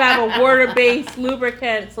that you have a water-based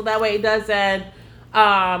lubricant so that way it doesn't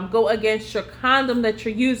go against your condom that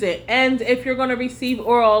you're using. And if you're going to receive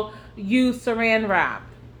oral, use saran wrap.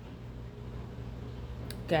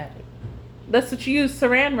 Got it. That's what you use,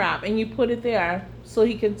 saran wrap, and you put it there so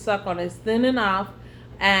he can suck on it. It's thin enough,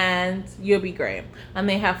 and you'll be great. And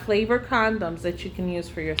they have flavored condoms that you can use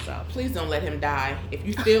for yourself. Please don't let him die. If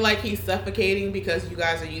you feel like he's suffocating because you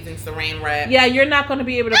guys are using saran wrap, Yeah, you're not going to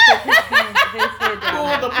be able to put his head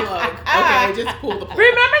down. pull the plug. Okay, just pull the plug.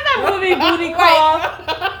 Remember that movie Booty Call?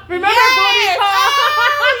 Remember Booty Call?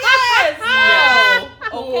 Yes.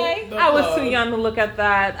 Okay. Okay. I was too young to look at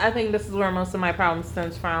that. I think this is where most of my problems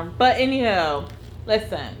stems from. But anyhow,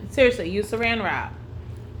 listen, seriously, use saran wrap.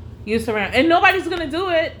 Use saran, and nobody's gonna do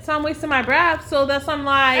it, so I'm wasting my breath. So that's I'm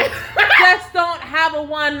like, just don't have a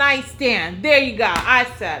one night stand. There you go. I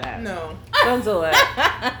said it. No, Don't do it.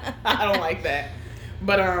 I don't like that.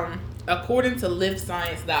 But according to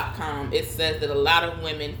LiveScience.com, it says that a lot of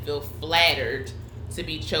women feel flattered to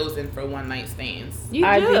be chosen for one night stands.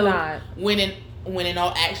 I do not. When in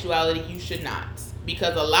all actuality, you should not.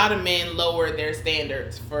 Because a lot of men lower their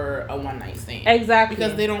standards for a one night stand. Exactly.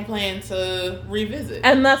 Because they don't plan to revisit.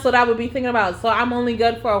 And that's what I would be thinking about. So I'm only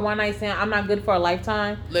good for a one night stand. I'm not good for a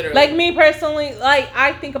lifetime. Literally. Like me personally, like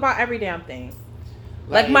I think about every damn thing.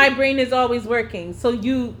 Like my brain is always working. So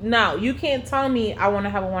you can't tell me I want to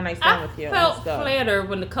have a one night stand with you. I felt Let's go. flattered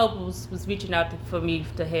when the couples was reaching out for me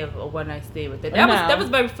to have a one night stand with them. That was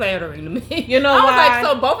very flattering to me. You know I was why? like,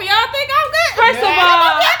 so both of y'all think I'm good?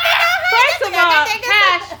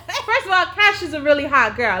 First of all, Cash is a really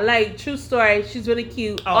hot girl. Like, true story, she's really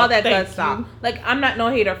cute. All that good stuff. you. Like, I'm not no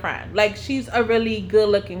hater friend. Like, she's a really good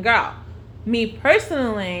looking girl. Me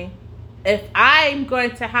personally, if I'm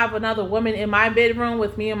going to have another woman in my bedroom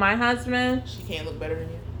with me and my husband, She can't look better than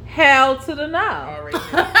you. hell to the no. Already.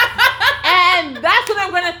 And that's what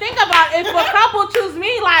I'm gonna think about if a couple choose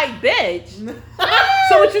me, like, bitch.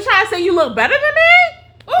 So what you trying to say, you look better than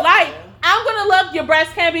me? Like, I'm gonna look, your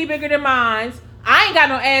breasts can't be bigger than mine. I ain't got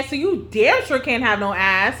no ass, so you damn sure can't have no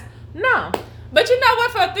ass. No. But you know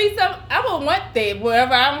what? For a threesome, I would want that.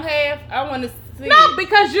 Whatever I don't have, I want to see. No,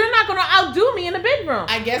 because you're not gonna outdo me in the bedroom.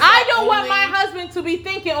 I guess I the don't want only- my husband to be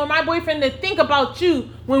thinking or my boyfriend to think about you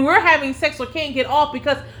when we're having sex or can't get off,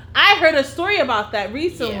 because I heard a story about that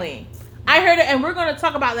recently. I heard it, and we're gonna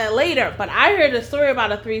talk about that later, but I heard a story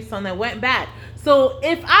about a threesome that went bad. So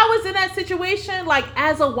if I was in that situation, like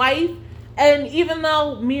as a wife, and even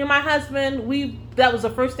though me and my husband, that was the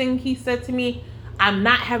first thing he said to me, I'm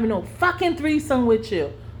not having no fucking threesome with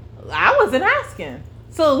you. I wasn't asking.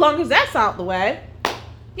 So as long as that's out the way,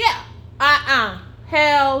 yeah.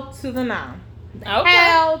 Hell to the no. Okay.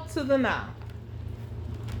 Hell to the no.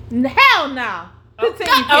 Hell no.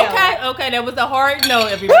 Continue, Kelly. Okay. That was a hard no,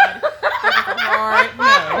 everybody. That was a hard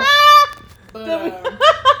no. But,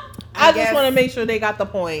 I just guess want to make sure they got the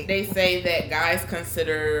point. They say that guys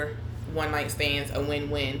consider one night stands a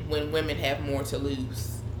win-win when women have more to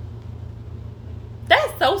lose.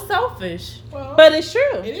 That's so selfish. Well, But it's true.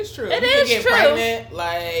 it is true. It you is can get true. pregnant,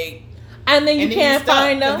 like, And then you and can't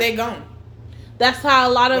find them. They gone. That's how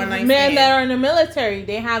a lot of One night men stand. that are in the military,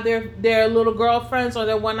 they have their little girlfriends or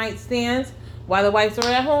their one night stands while the wives are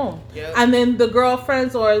at home. Yep. And then the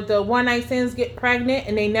girlfriends or the one night stands get pregnant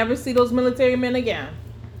and they never see those military men again.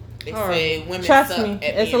 They say women Trust suck me, at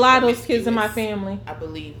it's a being lot of those kids in my promiscuous. family. I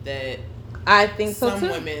believe that I think so some too.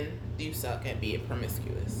 women do suck at being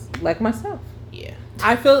promiscuous. Like myself. Yeah.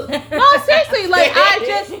 I feel no, seriously, like I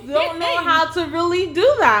just don't know how to really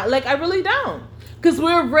do that. Like I really don't. Because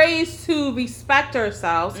we're raised to respect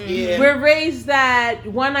ourselves. Yeah. We're raised that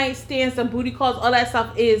one night stands and booty calls, all that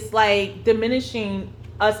stuff is like diminishing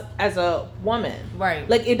us as a woman. Right.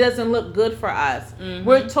 Like, it doesn't look good for us.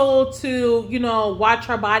 We're told to, watch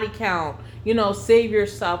our body count, save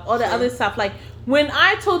yourself, all the other stuff. Like, when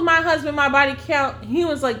I told my husband my body count, he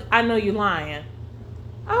was like, I know you lying.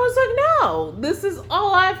 I was like, no, this is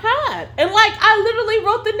all I've had. And, like, I literally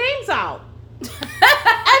wrote the names out. And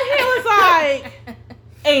he was like,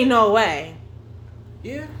 ain't no way.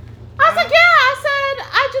 Yeah. I was like, yeah. I said,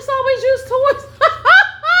 I just always used toys.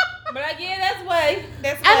 But again, that's way.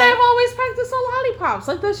 That's And I've always practiced on lollipops.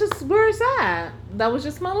 Like, that's just where it's at. That was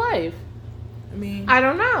just my life. I mean, I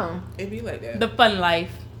don't know. it'd be like that. The fun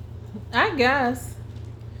life. I guess.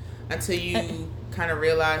 Until you kind of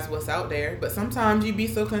realize what's out there. But sometimes you be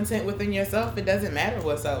so content within yourself, it doesn't matter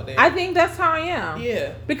what's out there. I think that's how I am.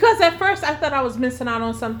 Yeah. Because at first I thought I was missing out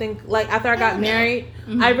on something. Like, after I got married,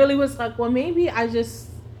 I really was like, well, maybe I just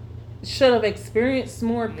should have experienced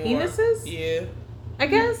more penises. Yeah. I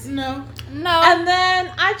guess. No. And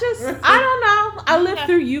then I don't know. I lived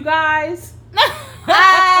through you guys.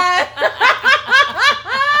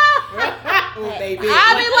 Oh, baby.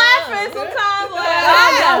 I be laughing sometimes.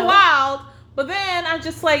 Like, I'm wild. But then I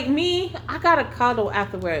just like, I got a cuddle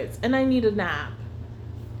afterwards. And I need a nap.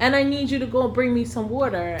 And I need you to go bring me some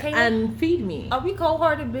water and feed me. Are we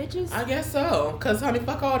cold-hearted bitches? I guess so. Because, honey,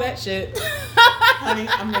 fuck all that shit. Honey,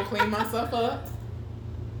 I'm going to clean myself up.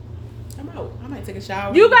 I'm out. I might take a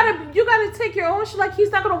shower. You gotta take your own shit. Like,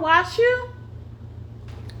 he's not gonna wash you.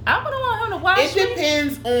 I'm gonna want him to wash It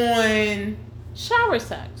depends on... Shower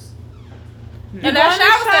sex. And that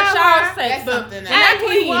shower sex, That's but something and I else.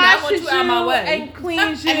 clean. I want you out of my way. And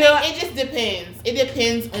cleans you. I mean, it just depends. It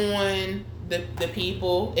depends on the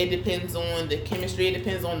people. It depends on the chemistry. It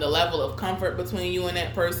depends on the level of comfort between you and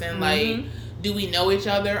that person. Like, do we know each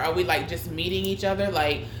other? Are we, like, just meeting each other?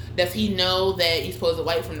 Like, does he know that you're supposed to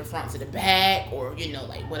wipe from the front to the back, or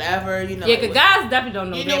like whatever, Yeah, like, because guys definitely don't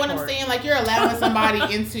know. You know what I'm saying? Like, you're allowing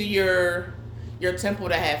somebody into your temple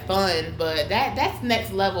to have fun, but that's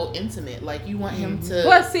next level intimate. Like, you want him to.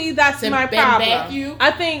 But see, that's my problem. Back you?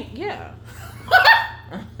 I think, yeah.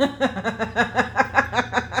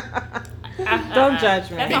 Don't judge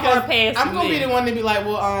me. That's a hard pass. I'm gonna be the one to be like,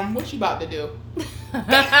 well, what you about to do?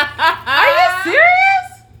 Are you serious?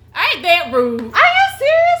 I ain't that rude. Are you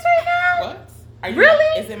serious right now? What? Are you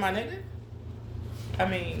Really? Is it my nigga? I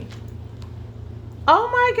mean, Oh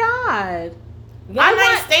my god. one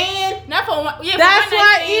night stand. Not for one. Yeah, That's for one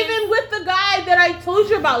why night stand. even with the guy that I told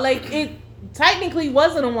you about, like, it technically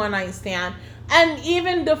wasn't a one night stand. And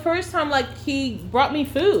even the first time, like, he brought me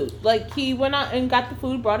food. Like, he went out and got the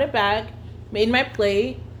food, brought it back, made my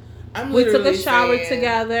plate. We took a shower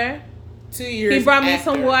together. 2 years. He brought me after,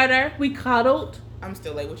 some water. We cuddled. I'm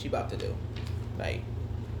still like, what you about to do? Like,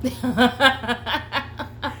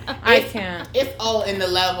 I can't. It's all in the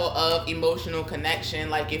level of emotional connection.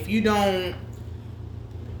 Like, if you don't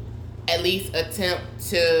at least attempt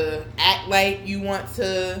to act like you want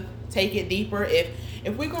to take it deeper, if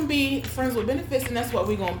we're gonna be friends with benefits, then that's what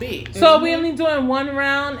we're gonna be. So are we only doing one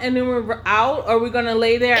round and then we're out, or are we gonna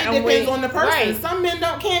lay there It and depends wait? on the person. Right. Some men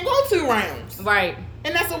can't go 2 rounds, Right.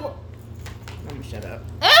 and that's a. I'm gonna shut up.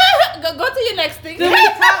 Go to your next thing. Do we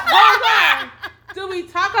talk? Hold on. Do we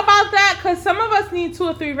talk about that? Because some of us need 2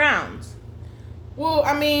 or 3 rounds. Well,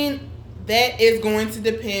 I mean, that is going to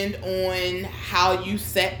depend on how you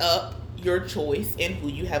set up your choice and who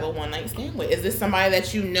you have a one night stand with. Is this somebody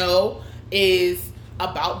that you know is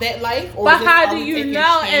about that life, or But is this, how are do we you taking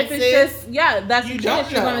know if chances? it's just that's You the don't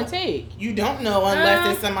chance you're know. gonna take? You don't know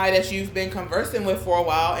unless it's somebody that you've been conversing with for a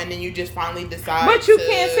while, and then you just finally decide. But you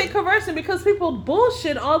can't say conversing because people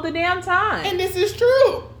bullshit all the damn time. And this is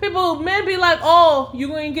true. Men be like, "Oh, you're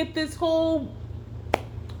gonna get this whole,"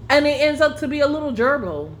 and it ends up to be a little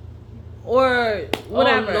gerbil, or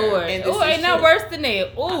whatever. Oh Lord. And this Oh, is ain't no true. worse than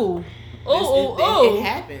that. Ooh. It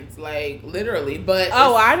happens, like, literally. But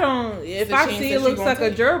Oh, I don't. If the I chance see that it you looks gonna like a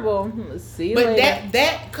take. gerbil, see you But later.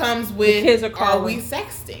 that comes with, kids are are calling. we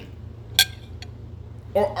sexting?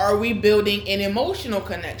 Or are we building an emotional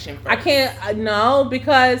connection first? I can't. No,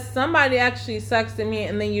 because somebody actually sexted me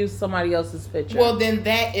and then used somebody else's picture. Well, then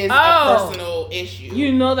that is Oh. a personal issue.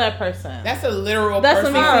 you know that person. That's a literal That's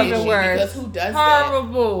personal what makes it issue, worse. because who does that?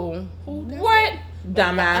 Horrible. Who does What? I'm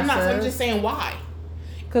Dumbasses. just saying why.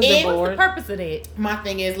 Because they're And- What's the bored. purpose of that? My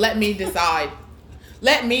thing is, let me decide.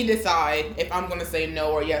 Let me decide if I'm going to say no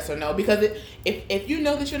or yes or no. Because if you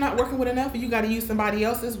know that you're not working with enough and you got to use somebody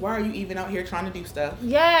else's, why are you even out here trying to do stuff?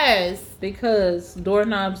 Yes. Because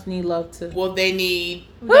doorknobs need love too. Well, they need...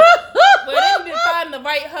 Well, they need to find the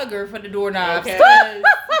right hugger for the doorknobs. Okay.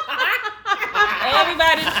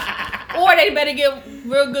 Everybody, or they better get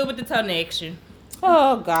real good with the tongue action.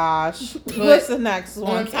 Oh gosh. What's the next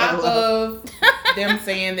one? On top of them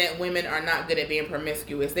saying that women are not good at being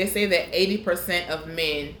promiscuous, they say that 80% of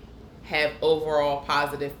men have overall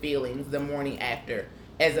positive feelings the morning after,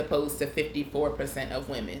 as opposed to 54% of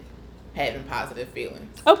women having positive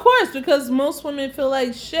feelings. Of course, because most women feel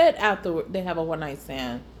like shit after they have a one night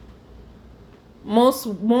stand.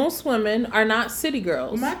 Most women are not city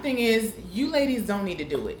girls. Well, my thing is, you ladies don't need to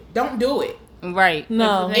do it. Don't do it. Right.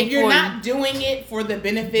 No. If you're not doing it for the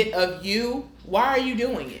benefit of you, why are you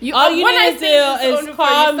doing it? All you need to do is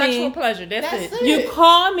call me. Sexual pleasure. That's it. You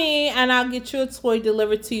call me and I'll get you a toy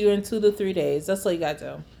delivered to you in 2 to 3 days. That's all you gotta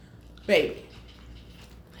do. Baby.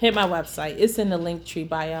 Hit my website. It's in the link tree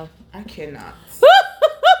bio. I cannot.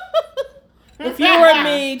 If you were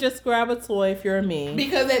me, just grab a toy if you're me.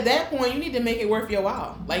 Because at that point, you need to make it worth your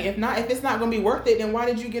while. Like, if it's not going to be worth it, then why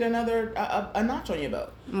did you get another a notch on your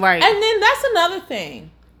belt? Right. And then that's another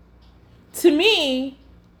thing. To me,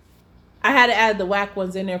 I had to add the whack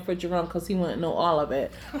ones in there for Jerome because he wouldn't know all of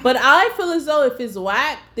it. But I feel as though if it's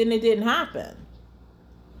whack, then it didn't happen.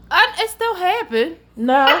 It still happened.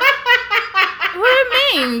 No. What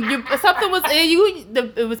do you mean? Something was in you.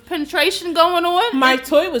 It was penetration going on. My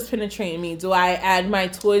toy was penetrating me. Do I add my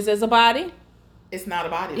toys as a body? It's not a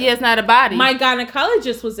body, though. Yeah, it's not a body. My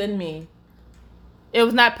gynecologist was in me. It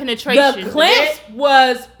was not penetration. The clamp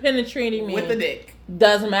was penetrating me. With the dick.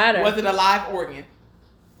 Doesn't matter. Was it a live organ?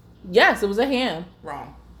 Yes, it was a hand.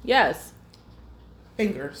 Wrong. Yes.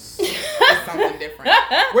 Fingers. It's something different.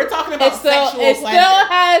 We're talking about sexual pleasure. It still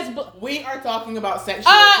has... We are talking about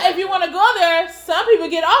sexual If you want to go there, some people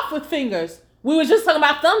get off with fingers. We were just talking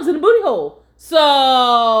about thumbs in the booty hole.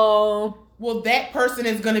 So... Well, that person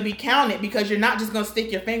is going to be counted because you're not just going to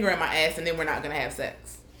stick your finger in my ass and then we're not going to have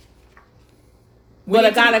sex. But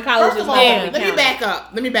a gynecologist is not going to be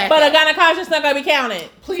counted. Let me back up. But a gynecologist is not going to be counted.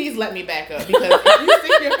 Please let me back up because if you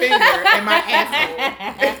stick your finger in my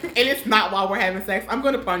asshole and it's not while we're having sex, I'm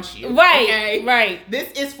going to punch you. Right. Okay? Right.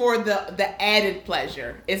 This is for the added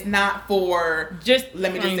pleasure. It's not for just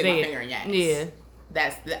let me just stick my finger in your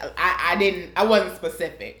ass. Yeah. I wasn't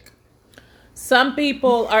specific. Some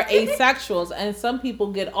people are asexuals and some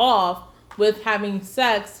people get off with having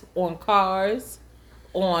sex on cars.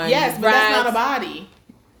 Yes, but that's not a body.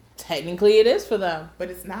 Technically, it is for them, but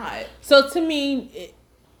it's not. So to me,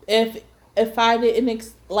 if I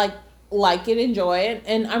didn't like it, enjoy it,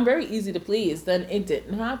 and I'm very easy to please, then it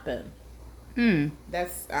didn't happen.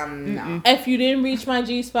 That's no. If you didn't reach my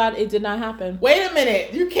G spot, it did not happen. Wait a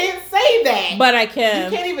minute, you can't say that. But I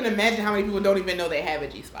can. You can't even imagine how many people don't even know they have a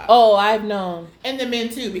G spot. Oh, I've known. And the men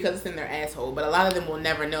too, because it's in their asshole. But a lot of them will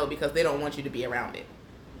never know because they don't want you to be around it.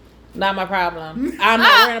 Not my problem. I'm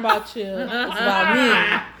not worrying about you. It's about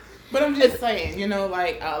me. But I'm just saying,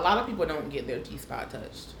 like a lot of people don't get their G-spot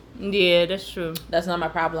touched. Yeah, that's true. That's not my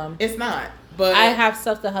problem. It's not. But I have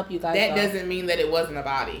stuff to help you guys. That doesn't mean that it wasn't a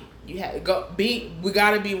body. You had to go we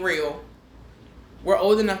gotta be real. We're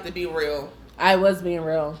old enough to be real. I was being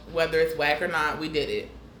real. Whether it's whack or not, we did it.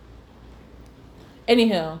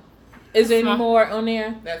 Anyhow. Is there any more on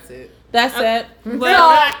there? That's it. That's it.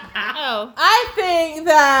 Well, I think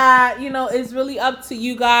that, it's really up to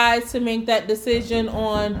you guys to make that decision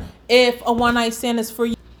on if a one night stand is for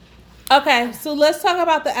you. Okay, so let's talk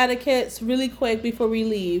about the etiquettes really quick before we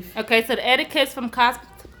leave. Okay, so the etiquettes from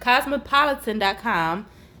Cosmopolitan.com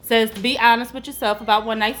says be honest with yourself about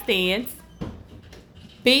one night stands.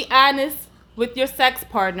 Be honest with your sex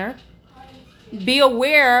partner. Be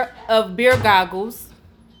aware of beer goggles.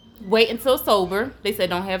 Wait until sober. They said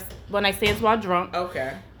don't have one night stands while drunk.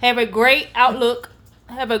 Okay. Have a great outlook.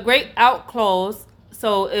 Have a great out clause.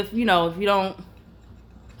 So if you don't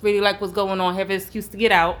really like what's going on, have an excuse to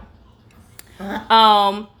get out.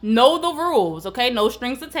 Know the rules. Okay, no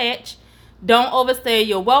strings attached. Don't overstay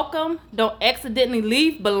your welcome. Don't accidentally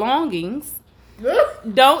leave belongings.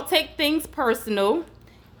 Don't take things personal.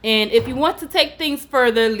 And if you want to take things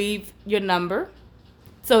further, leave your number.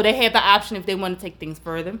 So they have the option if they want to take things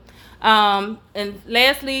further. And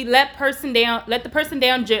lastly, let the person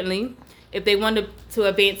down gently if they want to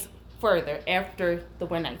advance further after the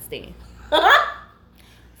one night stand.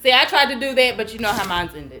 See, I tried to do that, but you know how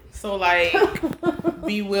mine's ended. So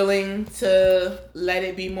be willing to let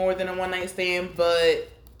it be more than a one night stand, but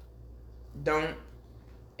don't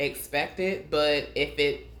expect it. But if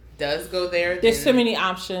it does go there's so many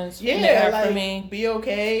options for me. Be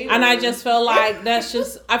okay. And I just feel like I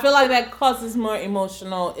feel like that causes more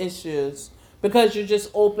emotional issues because you're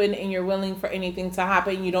just open and you're willing for anything to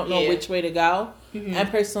happen. You don't know which way to go. Mm-hmm.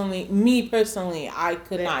 And me personally, I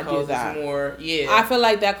could not do that. I feel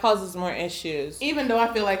like that causes more issues. Even though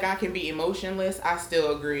I feel like I can be emotionless, I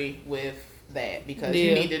still agree with that because Yeah.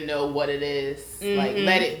 you need to know what it is. Like,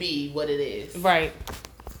 let it be what it is. Right.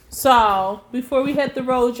 So, before we hit the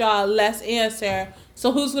road, y'all, let's answer.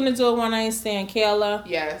 So, who's going to do a one night stand? Kayla?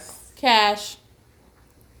 Yes. Cash?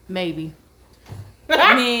 Maybe.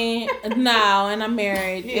 Me? No, and I'm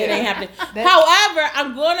married. It ain't happening. However,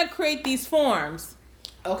 I'm going to create these forms.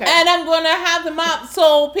 Okay. And I'm going to have them up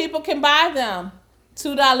so people can buy them.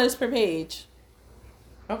 $2 per page.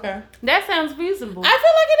 Okay. That sounds reasonable. I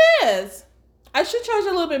feel like it is. I should charge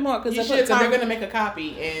a little bit more You because should, because they're going to make a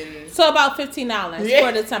copy and... So about $15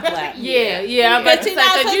 for the template. Yeah. I'm about to say,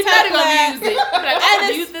 'cause you know they're going to use it. Like, I'm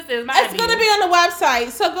going to use this as my It's going to be on the website.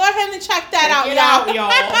 So go ahead and check that out, Check it y'all.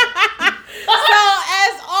 out, y'all. So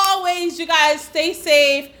as always, you guys stay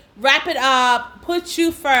safe. Wrap it up. Put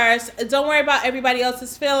you first. Don't worry about everybody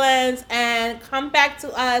else's feelings. And come back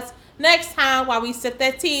to us next time while we sip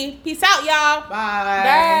that tea. Peace out, y'all. Bye.